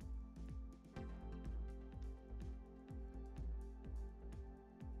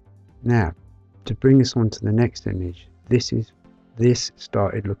 Now, to bring us on to the next image, this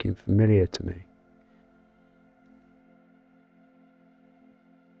started looking familiar to me.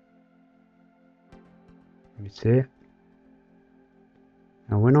 Let me see it.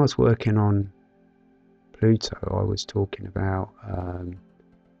 Now, when I was working on Pluto, I was talking about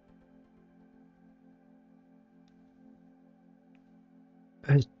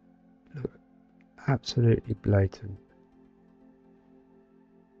absolutely blatant.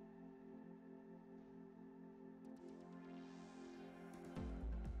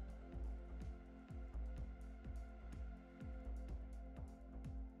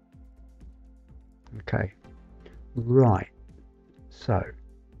 Okay, right, so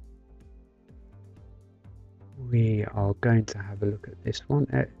we are going to have a look at this one.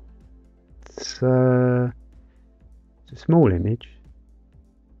 It's a small image,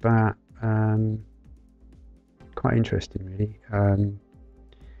 but quite interesting, really.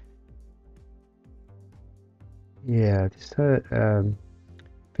 Yeah, this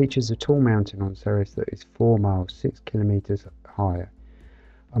features a tall mountain on Ceres that is 4 miles, 6 kilometers higher.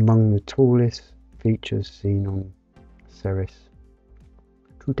 Among the tallest features seen on Ceres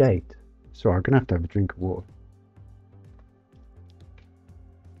to date. Sorry, I'm going to have a drink of water.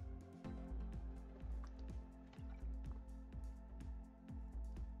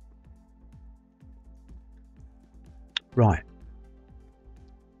 Right,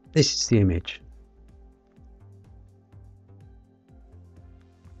 this is the image,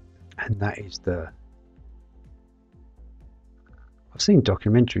 and that is the I've seen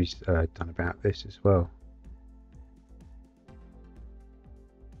documentaries done about this as well.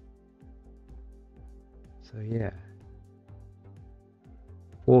 So yeah,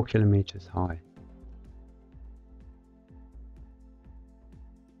 4 kilometers high.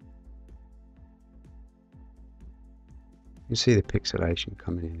 You see the pixelation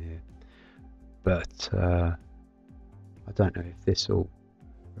coming in here, but I don't know if this will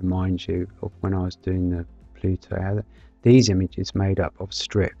remind you of when I was doing the Pluto. These images made up of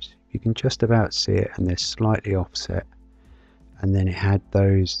strips. You can just about see it, and they're slightly offset, and then it had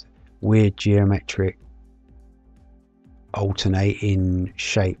those weird geometric alternating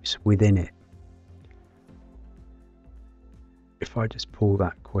shapes within it. If I just pull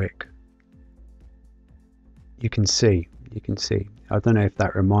that quick, you can see. I don't know if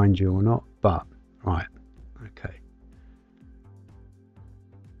that reminds you or not, but right, okay.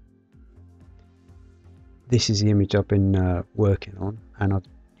 This is the image I've been working on, and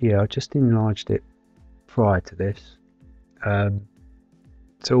I just enlarged it prior to this.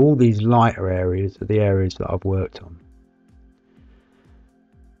 So all these lighter areas are the areas that I've worked on,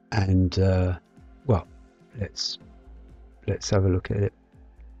 and well, let's have a look at it.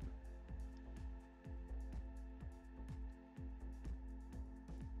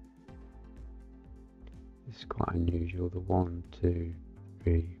 This is quite unusual. The 1, 2,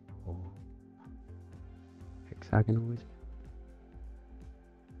 3, 4 hexagonal, is it?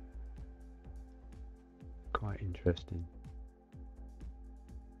 Quite interesting.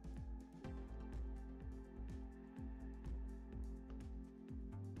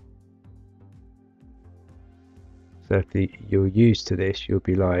 So if you're used to this, you'll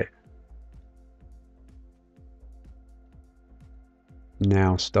be like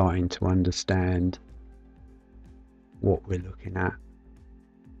now starting to understand what we're looking at.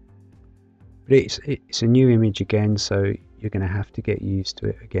 But it's a new image again, so you're going to have to get used to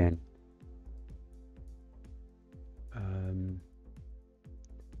it again.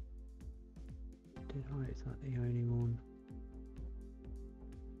 Is that the only one?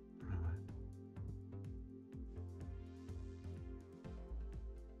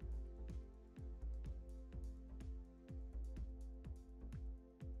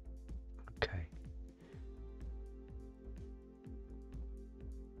 Okay.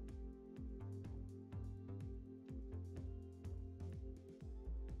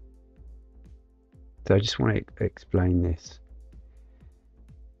 So I just want to explain this.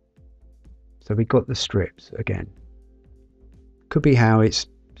 So we got the strips again. Could be how it's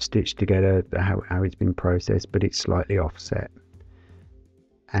stitched together, how it's been processed, but it's slightly offset.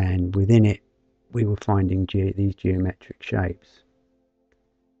 And within it, we were finding these geometric shapes.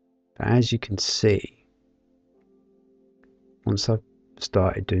 But as you can see, once I've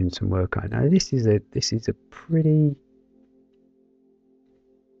started doing some work, I know this is a pretty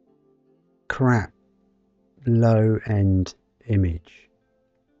crap low end image.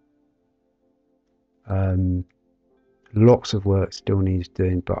 Lots of work still needs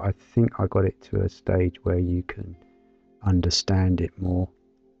doing, but I think I got it to a stage where you can understand it more.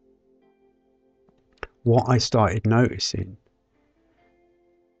 What I started noticing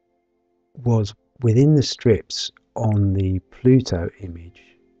was within the strips on the Pluto image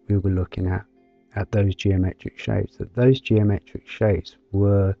we were looking at those geometric shapes, that those geometric shapes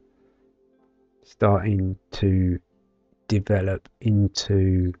were starting to develop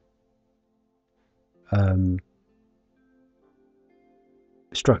into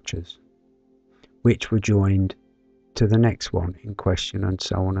structures which were joined to the next one in question, and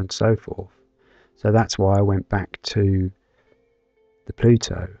so on and so forth. So that's why I went back to the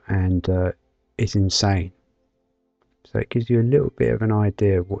Pluto, and it's insane. So it gives you a little bit of an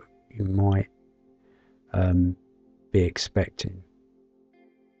idea of what you might be expecting.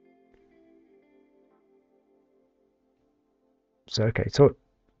 So okay, so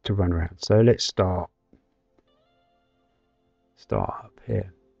to run around. So let's start up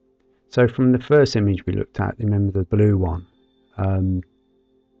here. So from the first image we looked at, remember the blue one,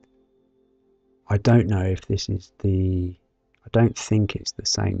 I don't know if this is I don't think it's the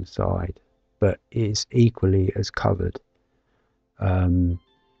same side, but it's equally as covered in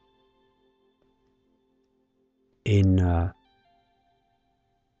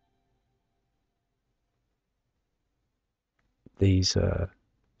these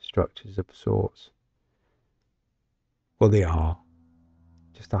structures of sorts. Well, they are.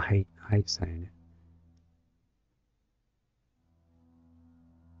 Just I hate saying it.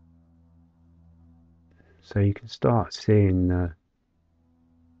 So you can start seeing the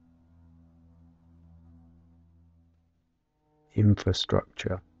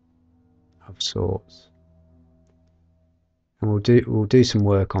infrastructure of sorts, And we'll do some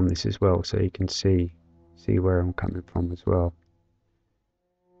work on this as well, so you can see where I'm coming from as well.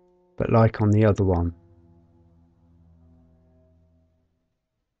 But like on the other one,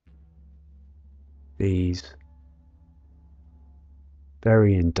 these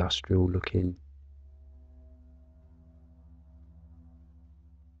very industrial looking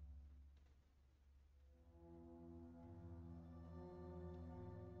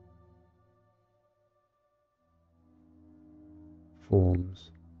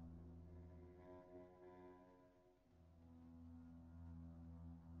forms.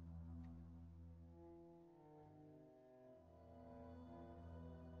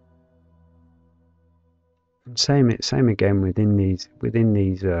 And same again within these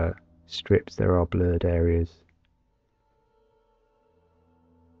strips there are blurred areas.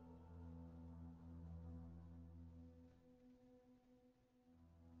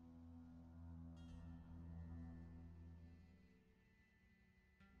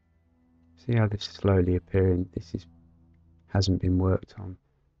 See how this is slowly appearing? This hasn't been worked on.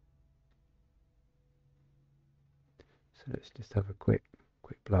 So let's just have a quick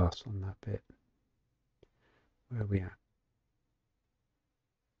blast on that bit. Where are we at?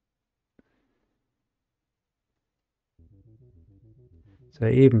 So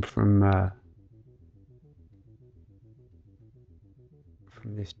even from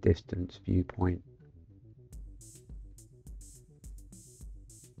this distance viewpoint,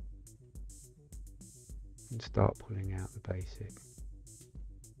 and start pulling out the basic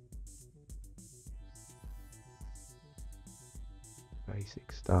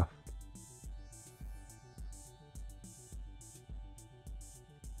stuff.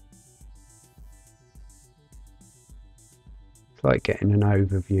 It's like getting an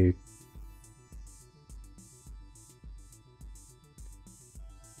overview.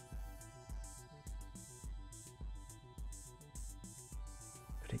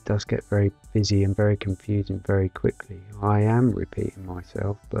 But it does get very busy and very confusing very quickly. I am repeating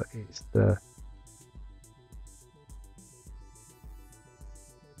myself, but it's the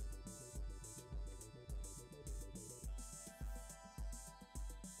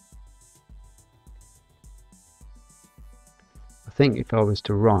I think if I was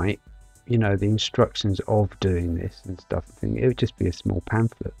to write, you know, the instructions of doing this and stuff, I think it would just be a small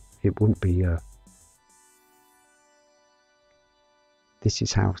pamphlet. It wouldn't be this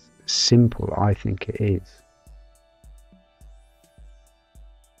is how simple I think it is.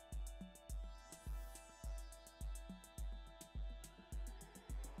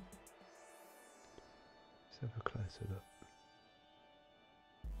 Let's have a closer look.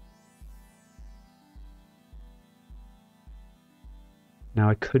 Now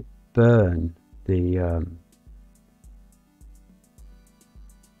I could burn the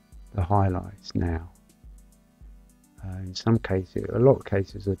highlights now. In some cases, a lot of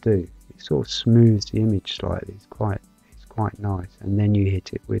cases I do. It sort of smooths the image slightly. It's quite nice. And then you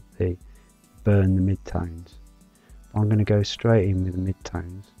hit it with the burn the midtones. I'm going to go straight in with the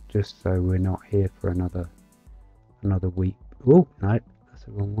midtones, just so we're not here for another week. Oh no, that's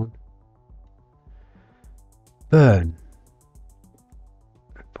the wrong one. Burn.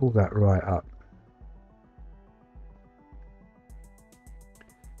 Pull that right up.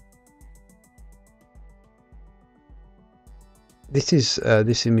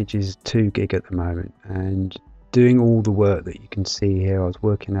 This image is 2 gig at the moment, and doing all the work that you can see here, I was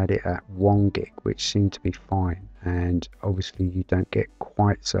working at it at 1 gig, which seemed to be fine. And obviously you don't get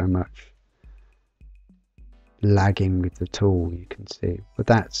quite so much lagging with the tool, you can see. But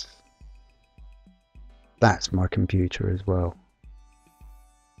that's my computer as well.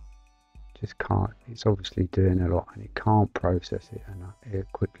 Just can't. It's obviously doing a lot, and it can't process it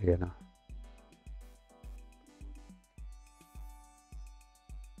quickly enough.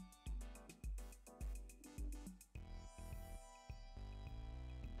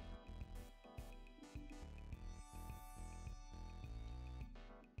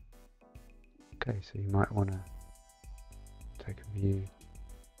 Okay, so you might want to take a view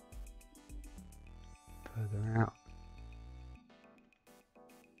further out.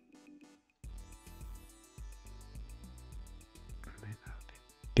 Make that a bit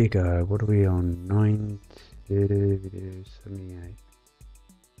bigger. What are we on? 978.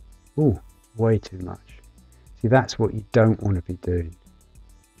 Oh, way too much. See, that's what you don't want to be doing.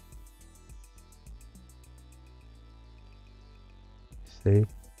 See?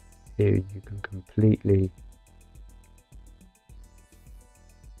 Here you can completely,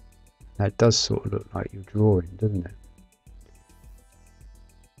 that does sort of look like you're drawing, doesn't it?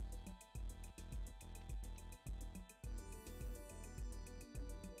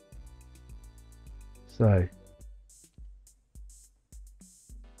 So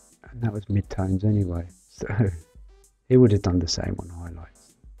was mid-tones anyway, so it would have done the same on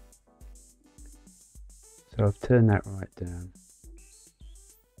highlights. So I've turned that right down,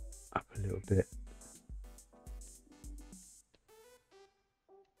 up a little bit.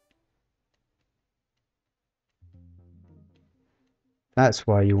 That's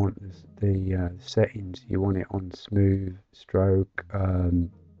why you want the settings. You want it on smooth stroke, and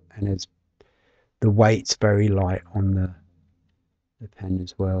it's the weight's very light on the pen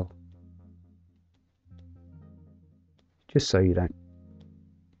as well, just so you don't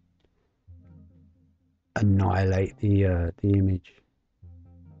annihilate the image.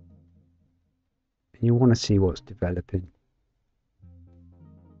 And you want to see what's developing.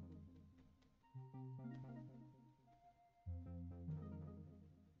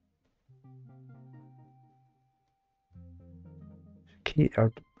 I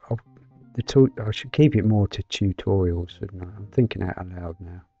should keep it more to tutorials, shouldn't I? I'm thinking out loud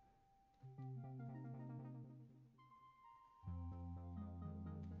now.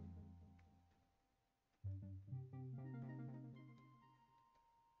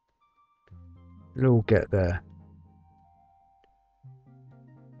 It'll all get there.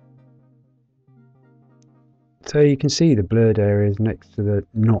 So you can see the blurred areas next to the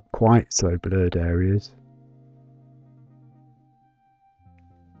not quite so blurred areas.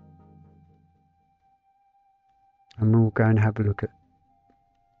 And we'll go and have a look at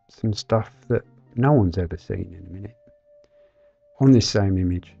some stuff that no one's ever seen in a minute on this same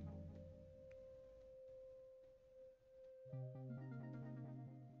image.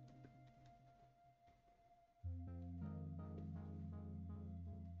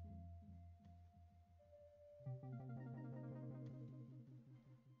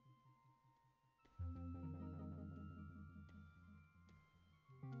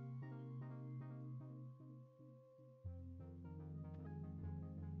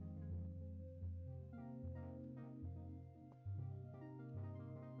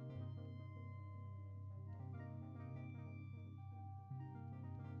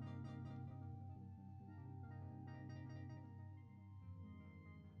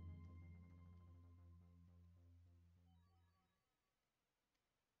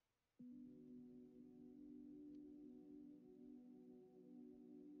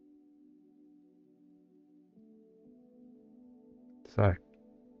 So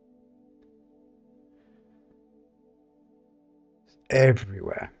it's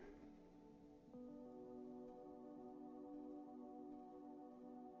everywhere.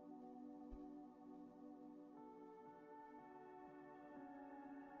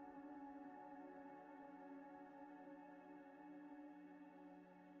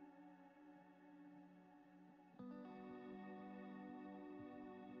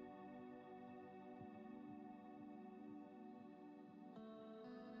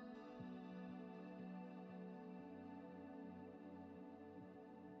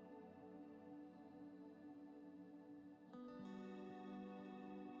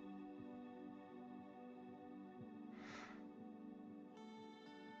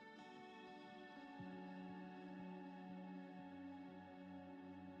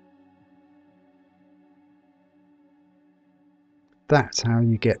 That's how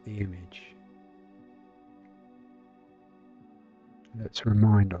you get the image. Let's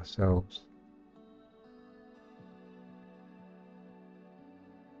remind ourselves.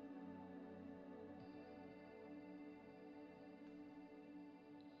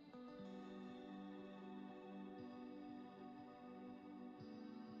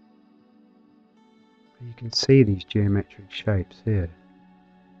 You can see these geometric shapes here.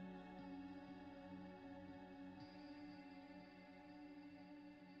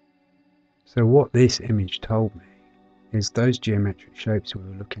 So what this image told me is those geometric shapes we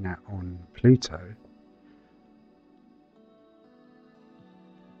were looking at on Pluto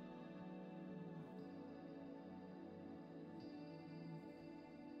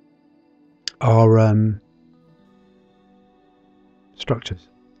are structures.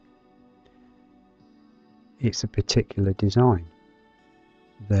 It's a particular design.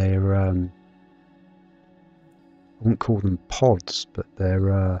 They're I wouldn't call them pods, but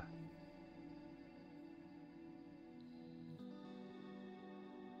they're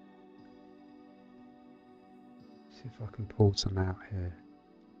see if I can pull some out here.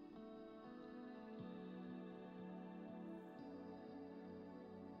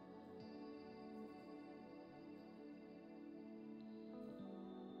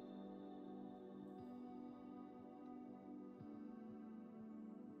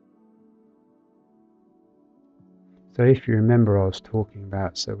 So if you remember, I was talking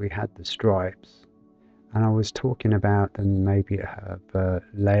about, so we had the stripes And I was talking about them maybe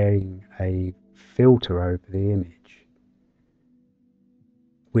laying a filter over the image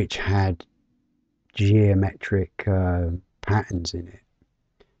which had geometric patterns in it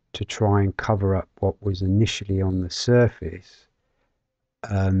to try and cover up what was initially on the surface,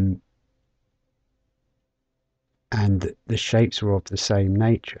 and the shapes were of the same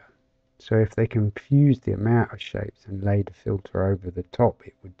nature. So if they confused the amount of shapes and laid a filter over the top,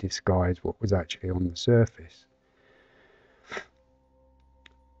 it would disguise what was actually on the surface.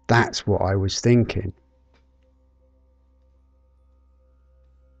 That's what I was thinking.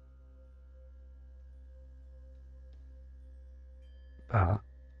 But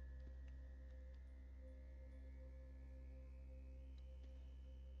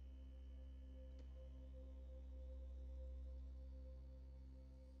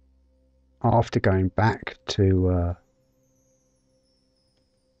after going back to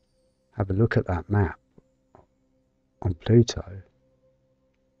have a look at that map on Pluto,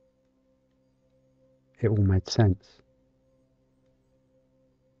 it all made sense.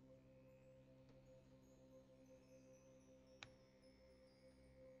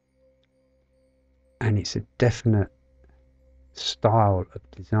 And it's a definite style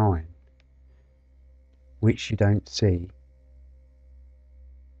of design which you don't see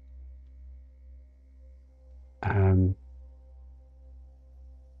I'd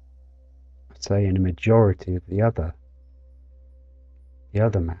say in a majority of the other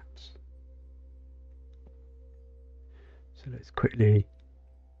maps. So let's quickly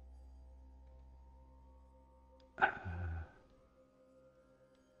I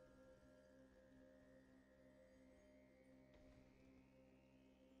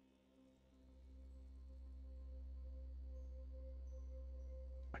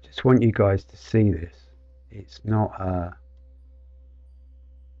just want you guys to see this. It's not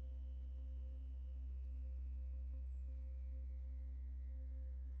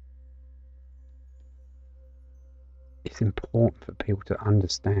it's important for people to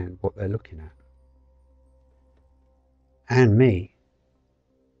understand what they're looking at. And me.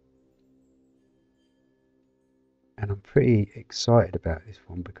 And I'm pretty excited about this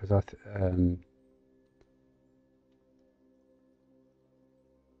one because to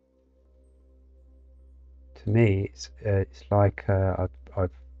me it's like I've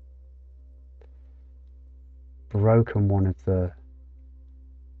broken one of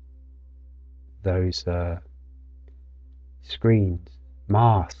those screens,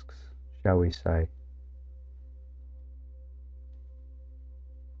 masks, shall we say.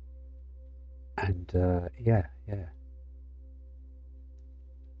 And yeah.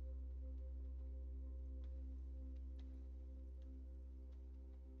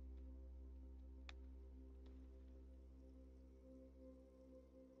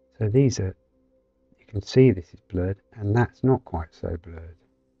 So these are, you can see this is blurred, and that's not quite so blurred.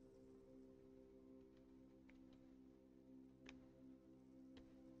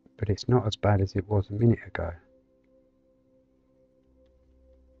 But it's not as bad as it was a minute ago.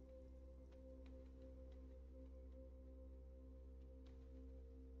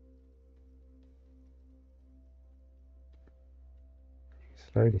 You can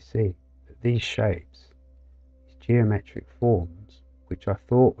slowly see that these shapes, these geometric forms, which I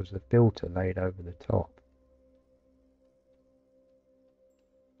thought was a filter laid over the top,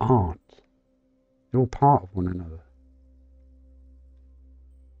 aren't. They're all part of one another.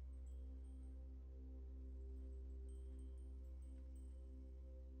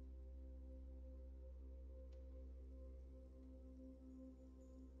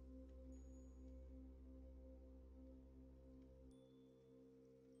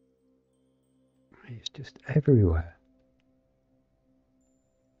 It's just everywhere.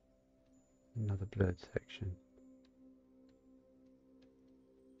 Another blurred section.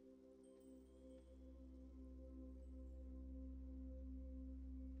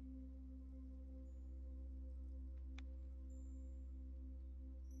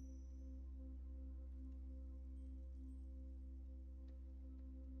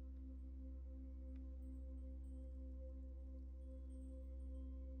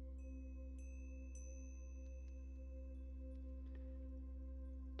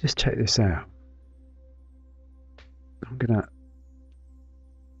 Just check this out. I'm gonna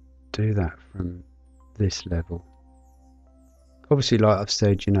do that from this level. Obviously, like I've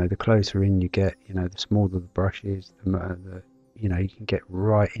said, you know, the closer in you get, you know, the smaller the brush is, the you know, you can get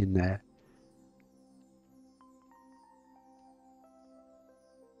right in there.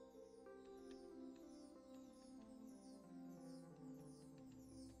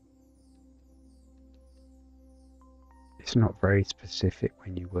 It's not very specific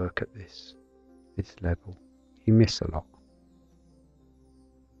when you work at this this level. You miss a lot.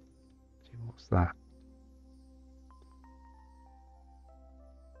 See, what's that?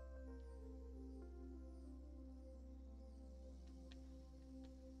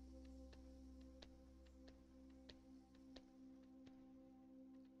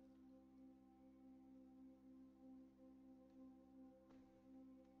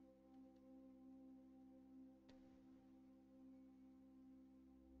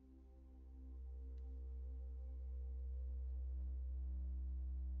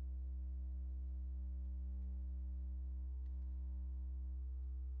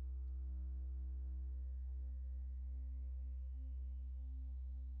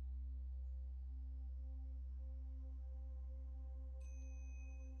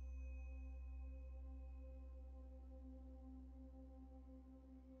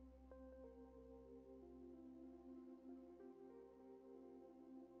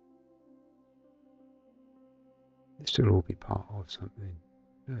 This will all be part of something.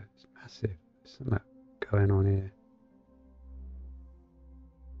 Oh, it's massive. There's something going on here.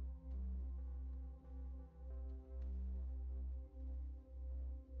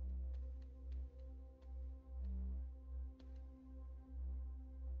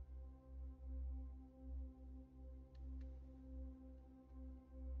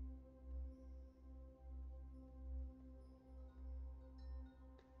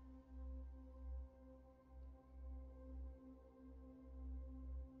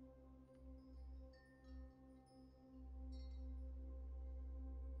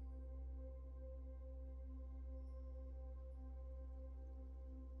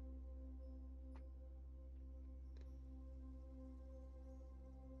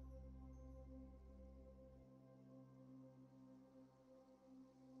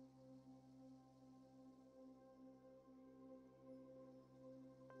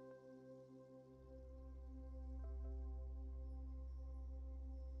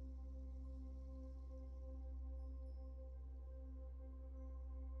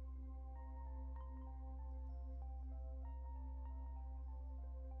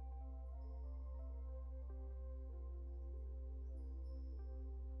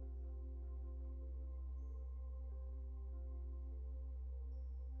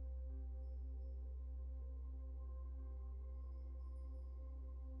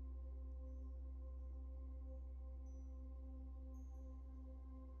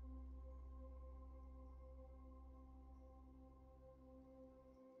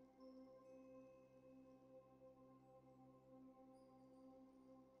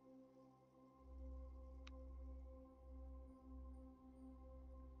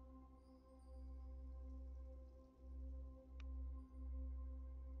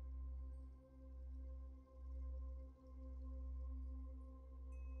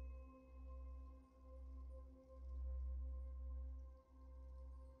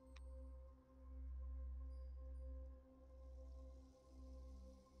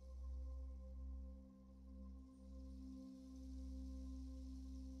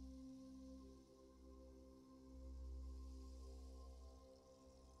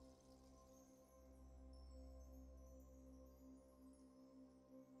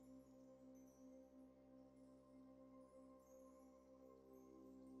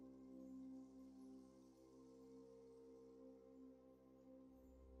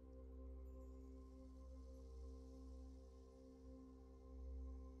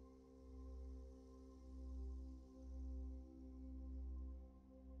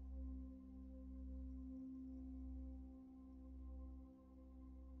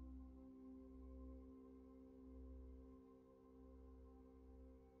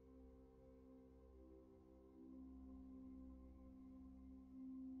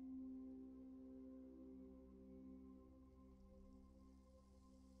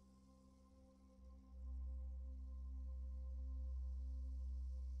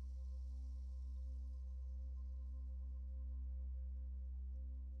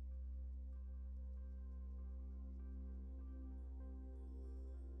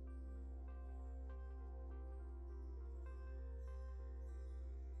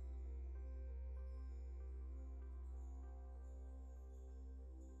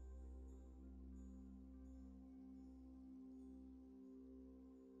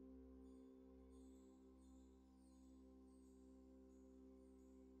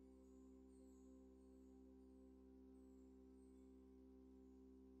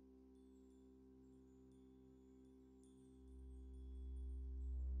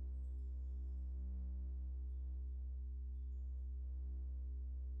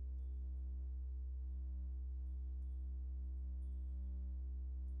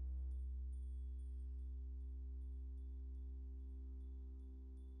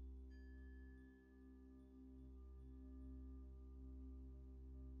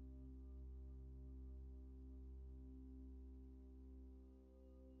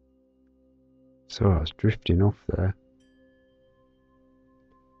 So I was drifting off there.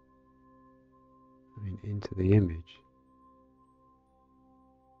 I mean, into the image.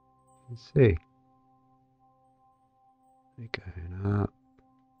 Let's see. We're going up.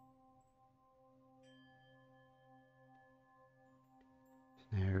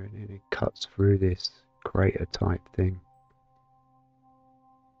 There, and then it cuts through this crater type thing.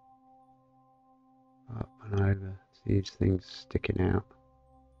 Up and over. See these things sticking out.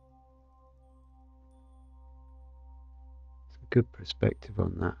 It's a good perspective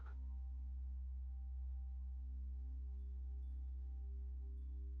on that.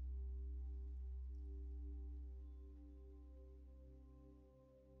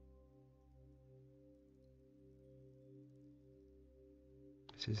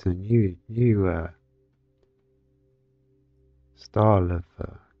 This is a new style of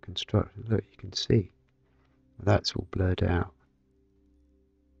construction. Look, you can see that's all blurred out.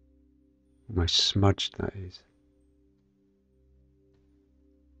 Almost smudged, that is.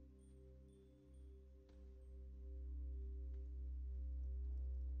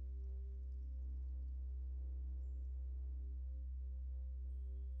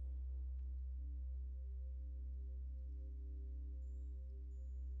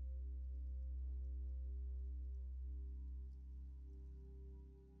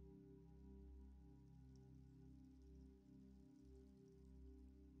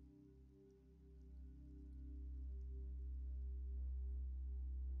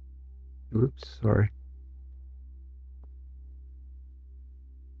 Oops, sorry.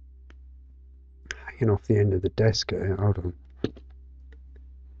 Hanging off the end of the desk. Hold on.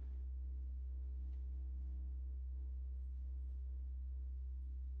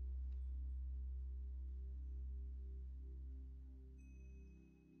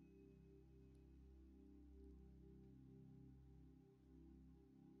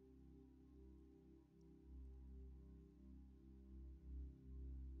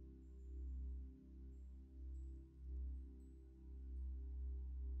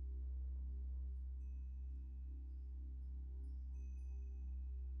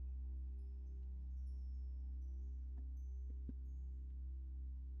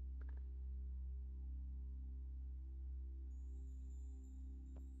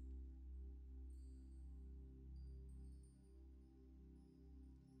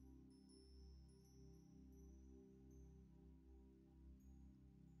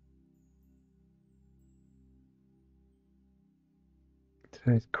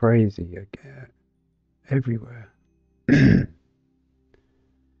 So it's crazy. I get everywhere. I'll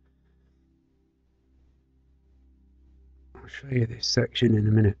show you this section in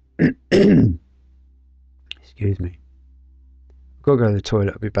a minute. Excuse me. I've got to go to the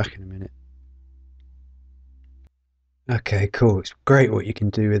toilet. I'll be back in a minute. Okay, cool. It's great what you can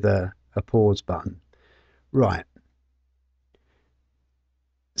do with a pause button. Right.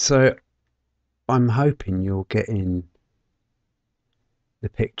 So I'm hoping you're getting the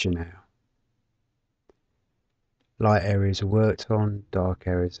picture now. Light areas are worked on, dark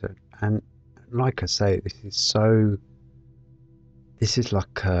areas are, and like I say, this is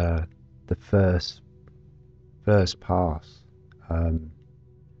like the first pass.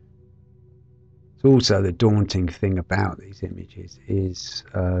 It's also the daunting thing about these images is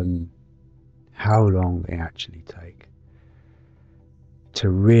how long they actually take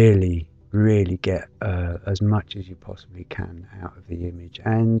to really get as much as you possibly can out of the image.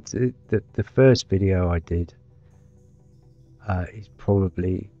 And the first video I did is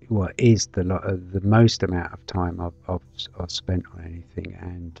probably is the most amount of time I've spent on anything,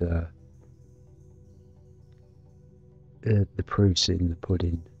 and the proof's in the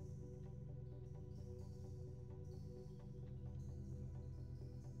pudding.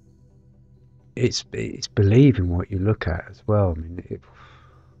 It's believing what you look at as well. I mean, it's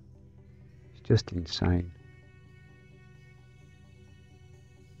just insane.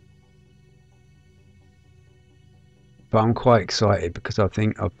 But I'm quite excited because I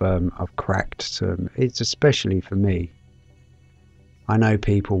think I've cracked some. It's especially for me. I know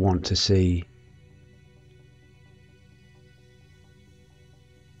people want to see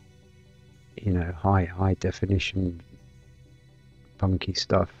high definition funky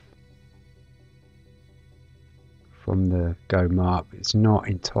stuff from the go mark. It's not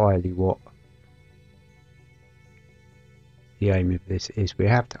entirely what the aim of this is. We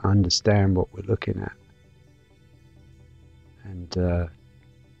have to understand what we're looking at, and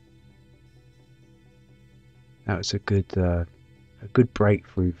that was a good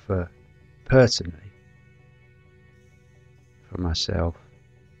breakthrough personally for myself.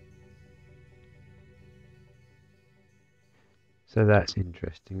 So that's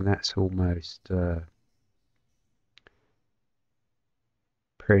interesting. That's almost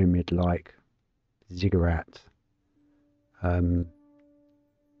pyramid-like ziggurat. Do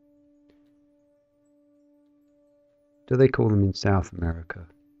they call them in South America?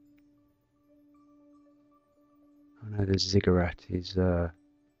 I know the ziggurat is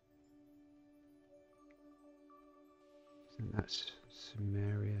that's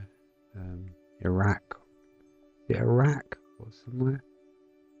Samaria, Iraq. Is it Iraq or somewhere?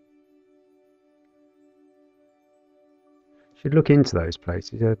 Should look into those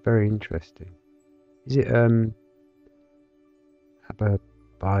places. They're very interesting. Is it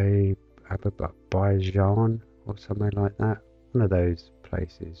Azerbaijan or somewhere like that? One of those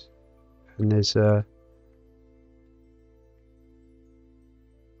places. And there's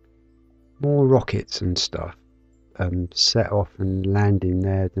more rockets and stuff set off and landing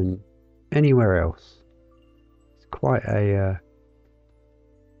there than anywhere else. It's quite a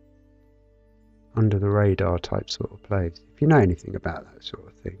under the radar type sort of place. If you know anything about that sort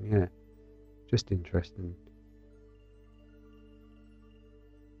of thing, yeah, just interesting.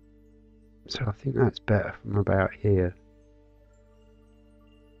 So I think that's better from about here.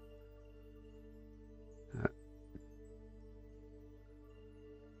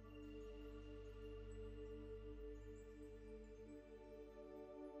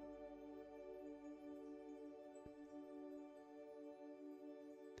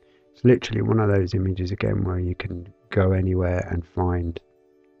 It's literally one of those images again where you can go anywhere and find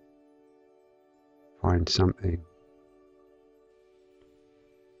something.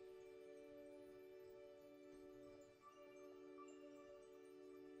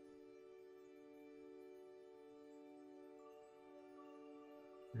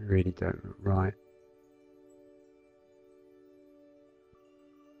 They really don't look right.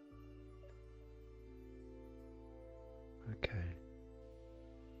 Okay.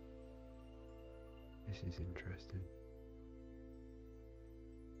 This is interesting.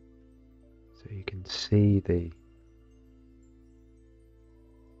 So you can see the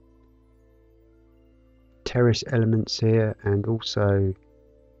terrace elements here, and also,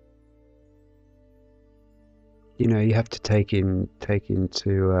 you know, you have to take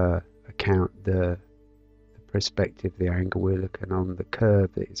into account the perspective, the angle we're looking on, the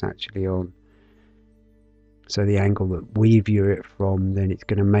curve that it's actually on. So the angle that we view it from, then it's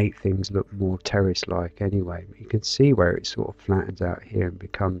going to make things look more terrace-like anyway. But you can see where it sort of flattens out here and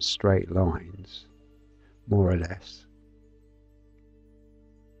becomes straight lines, more or less.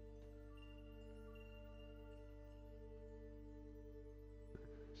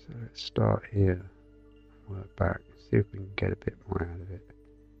 So let's start here, work back, see if we can get a bit more out of it.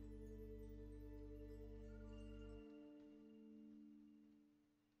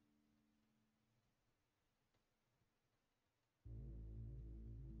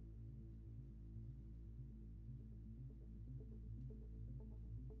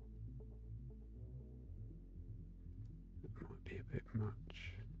 Might be a bit much.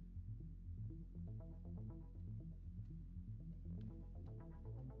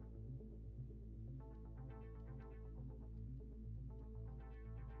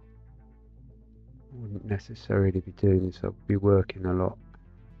 I wouldn't necessarily be doing this, I'd be working a lot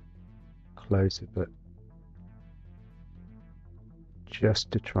closer, but just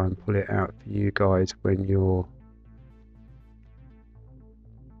to try and pull it out for you guys when you're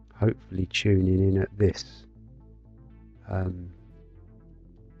hopefully tuning in at this.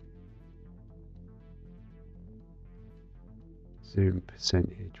 Zoom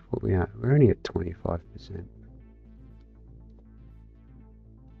percentage, what we at? We're only at 25%.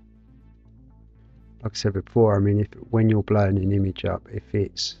 Like I said before, I mean, when you're blowing an image up, if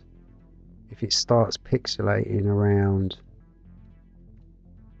it starts pixelating around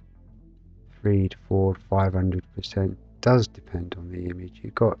 3 to 4, 500%, does depend on the image.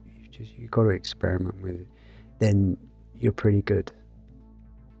 You got to experiment with it. Then you're pretty good.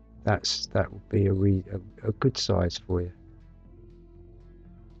 That will be a good size for you.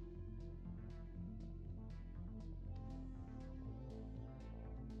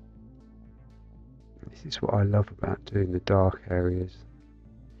 This is what I love about doing the dark areas.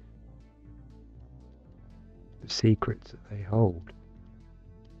 The secrets that they hold.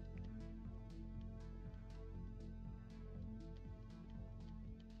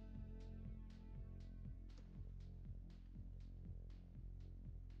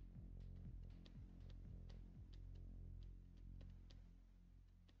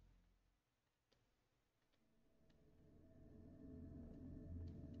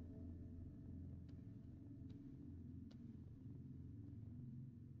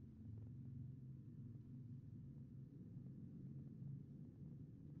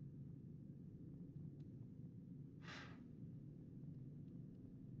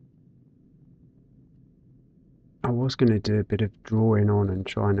 was going to do a bit of drawing on and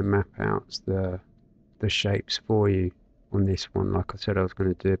trying to map out the shapes for you on this one. Like I said, I was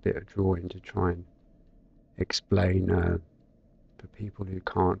going to do a bit of drawing to try and explain for people who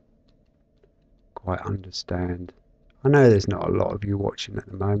can't quite understand. I know there's not a lot of you watching at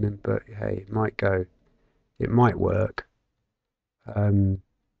the moment, but hey, it might work.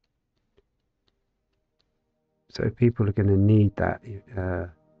 So people are going to need that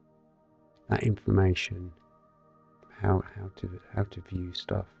that information, how to view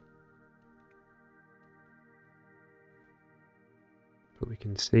stuff. But we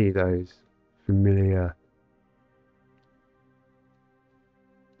can see those familiar,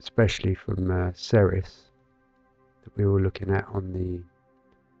 especially from Ceres, that we were looking at on the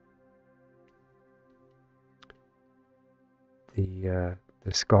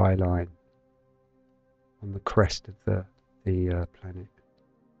Skyline, on the crest of the planet.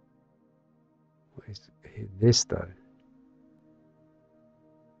 What is this though?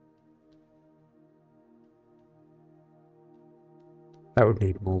 That would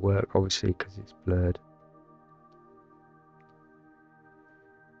need more work, obviously, because it's blurred.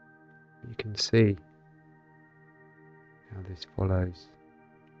 You can see how this follows.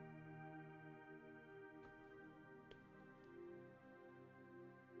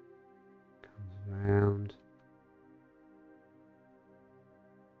 Comes around.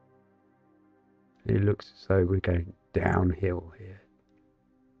 It looks as though we're going downhill here.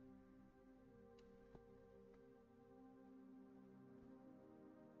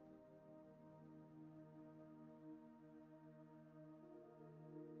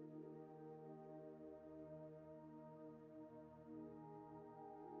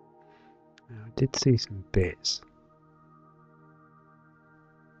 Now, I did see some bits.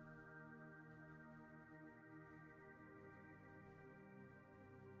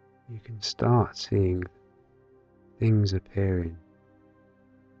 You can start seeing things appearing.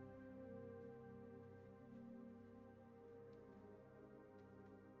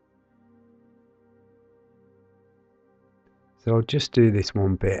 So I'll just do this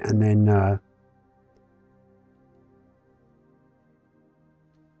one bit and then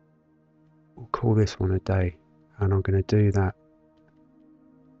we'll call this one a day, and I'm going to do that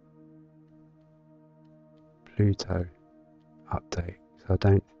Pluto update. So I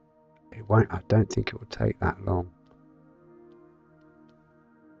don't think it will take that long.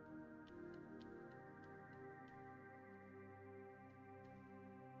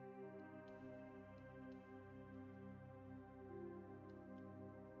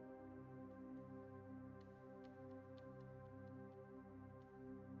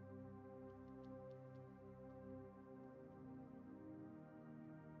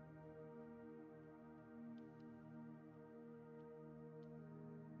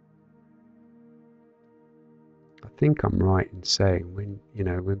 I think I'm right in saying when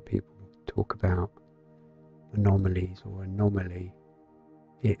people talk about anomalies or anomaly,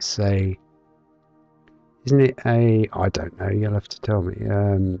 it's isn't it I don't know, you'll have to tell me,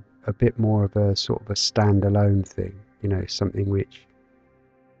 a bit more of a sort of a standalone thing, something which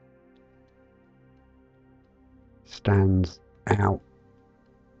stands out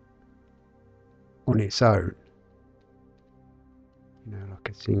on its own, like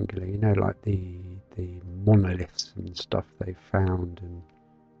a singular, like the monoliths and stuff they found and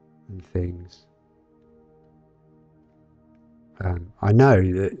things. I know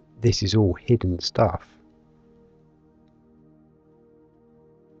that this is all hidden stuff.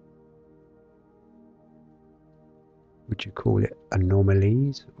 Would you call it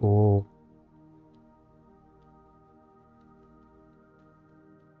anomalies or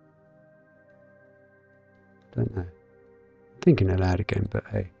don't know. I'm thinking aloud again, but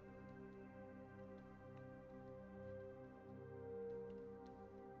hey.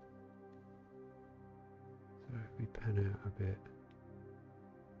 So if we pan out a bit,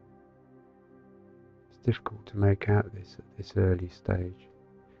 it's difficult to make out this at this early stage,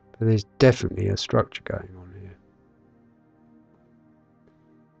 but there's definitely a structure going on here.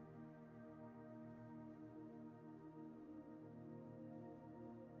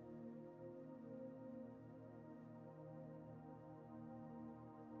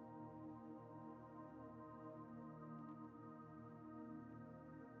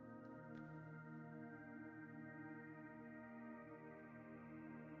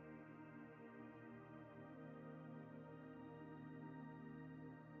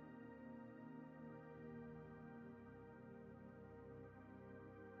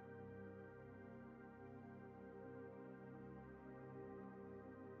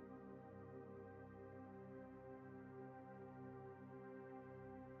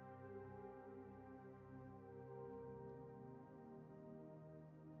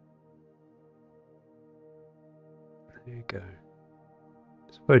 There you go.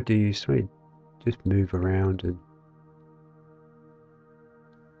 That's what I do. So just move around and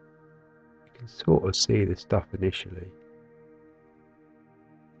you can sort of see the stuff initially.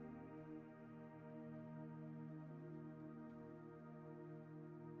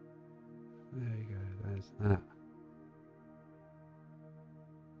 There you go, there's that.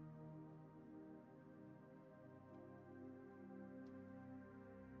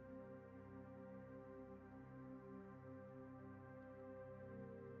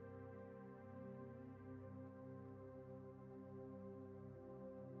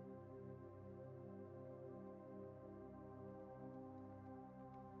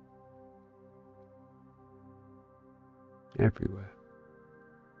 Everywhere.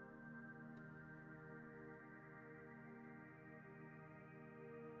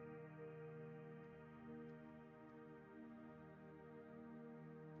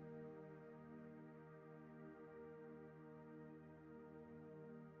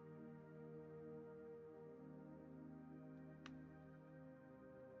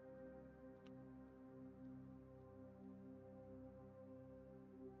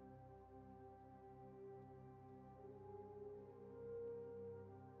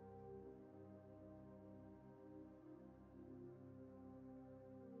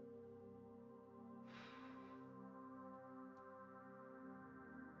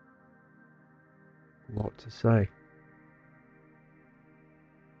 What to say?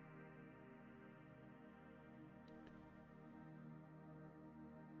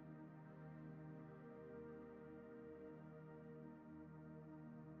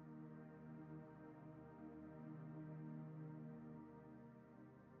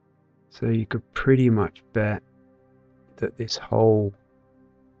 So you could pretty much bet that this whole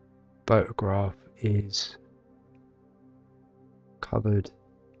photograph is covered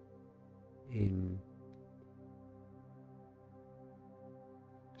in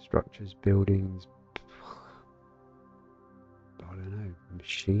structures, buildings, I don't know,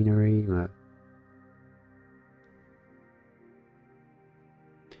 machinery.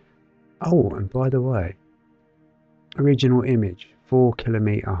 Oh, and by the way, original image, 4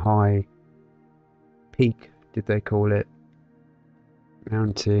 kilometer high peak, did they call it?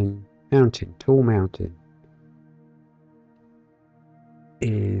 Mountain, tall mountain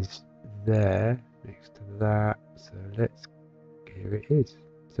is there next to that. So here it is.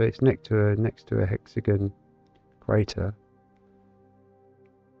 So it's next to a hexagon crater.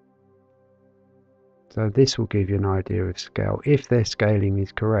 So this will give you an idea of scale, if their scaling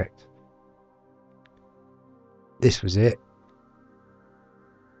is correct. This was it.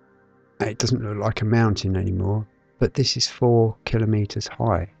 It doesn't look like a mountain anymore, but this is 4 kilometers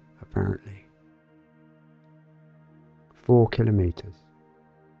high, apparently. 4 kilometers.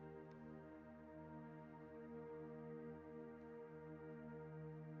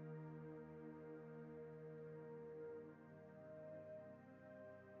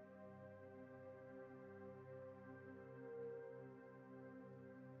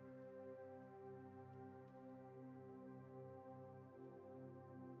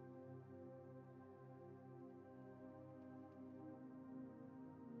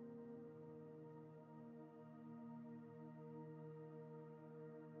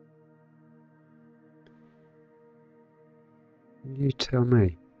 You tell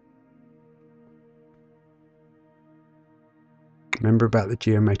me. Remember about the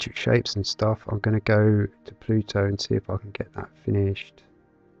geometric shapes and stuff? I'm going to go to Pluto and see if I can get that finished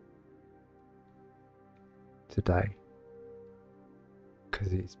today.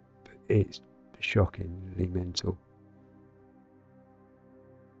 Because it's shockingly mental.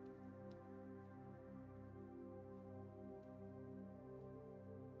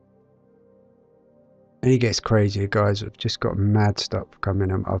 And it gets crazier, guys. I've just got mad stuff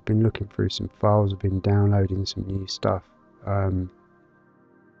coming up. I've been looking through some files. I've been downloading some new stuff. It's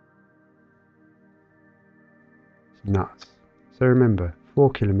nuts. So remember, 4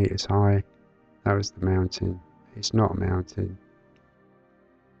 kilometers high. That was the mountain. It's not a mountain.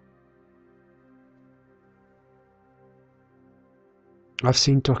 I've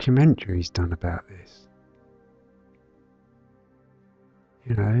seen documentaries done about this.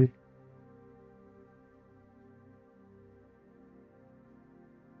 You know.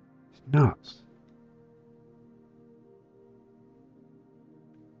 It's nuts.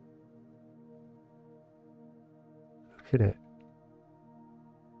 Look at it.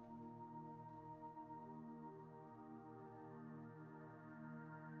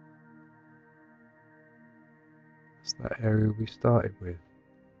 It's that area we started with.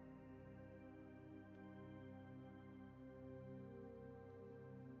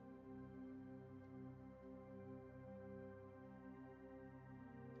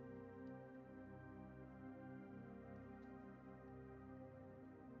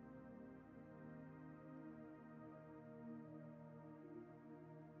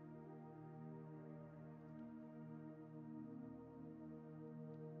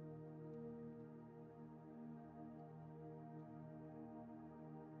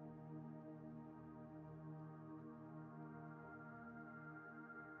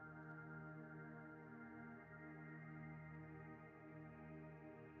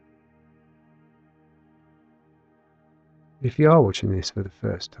 If you are watching this for the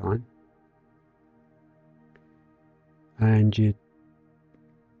first time and you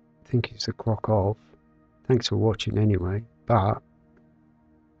think it's a crock off, thanks for watching anyway, but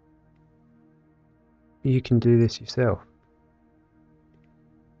you can do this yourself.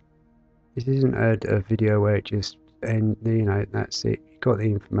 This isn't a video where it just and you know that's it. You got the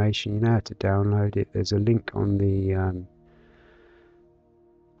information. You know how to download it. There's a link on the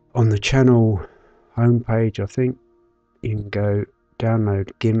channel homepage. I think you can go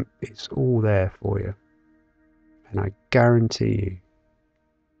download Gimp. It's all there for you, and I guarantee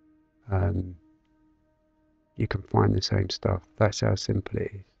you, you can find the same stuff. That's how simple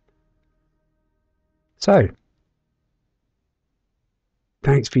it is. So,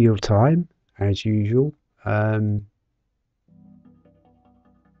 thanks for your time as usual. We're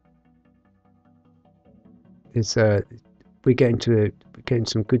getting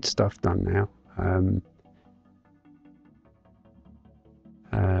some good stuff done now.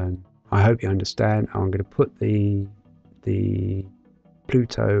 I hope you understand. I'm going to put the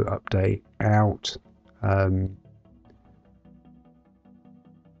Pluto update out, and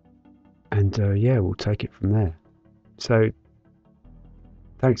yeah, we'll take it from there. So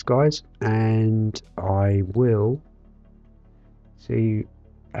thanks guys, and I will see you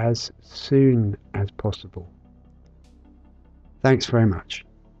as soon as possible. Thanks very much.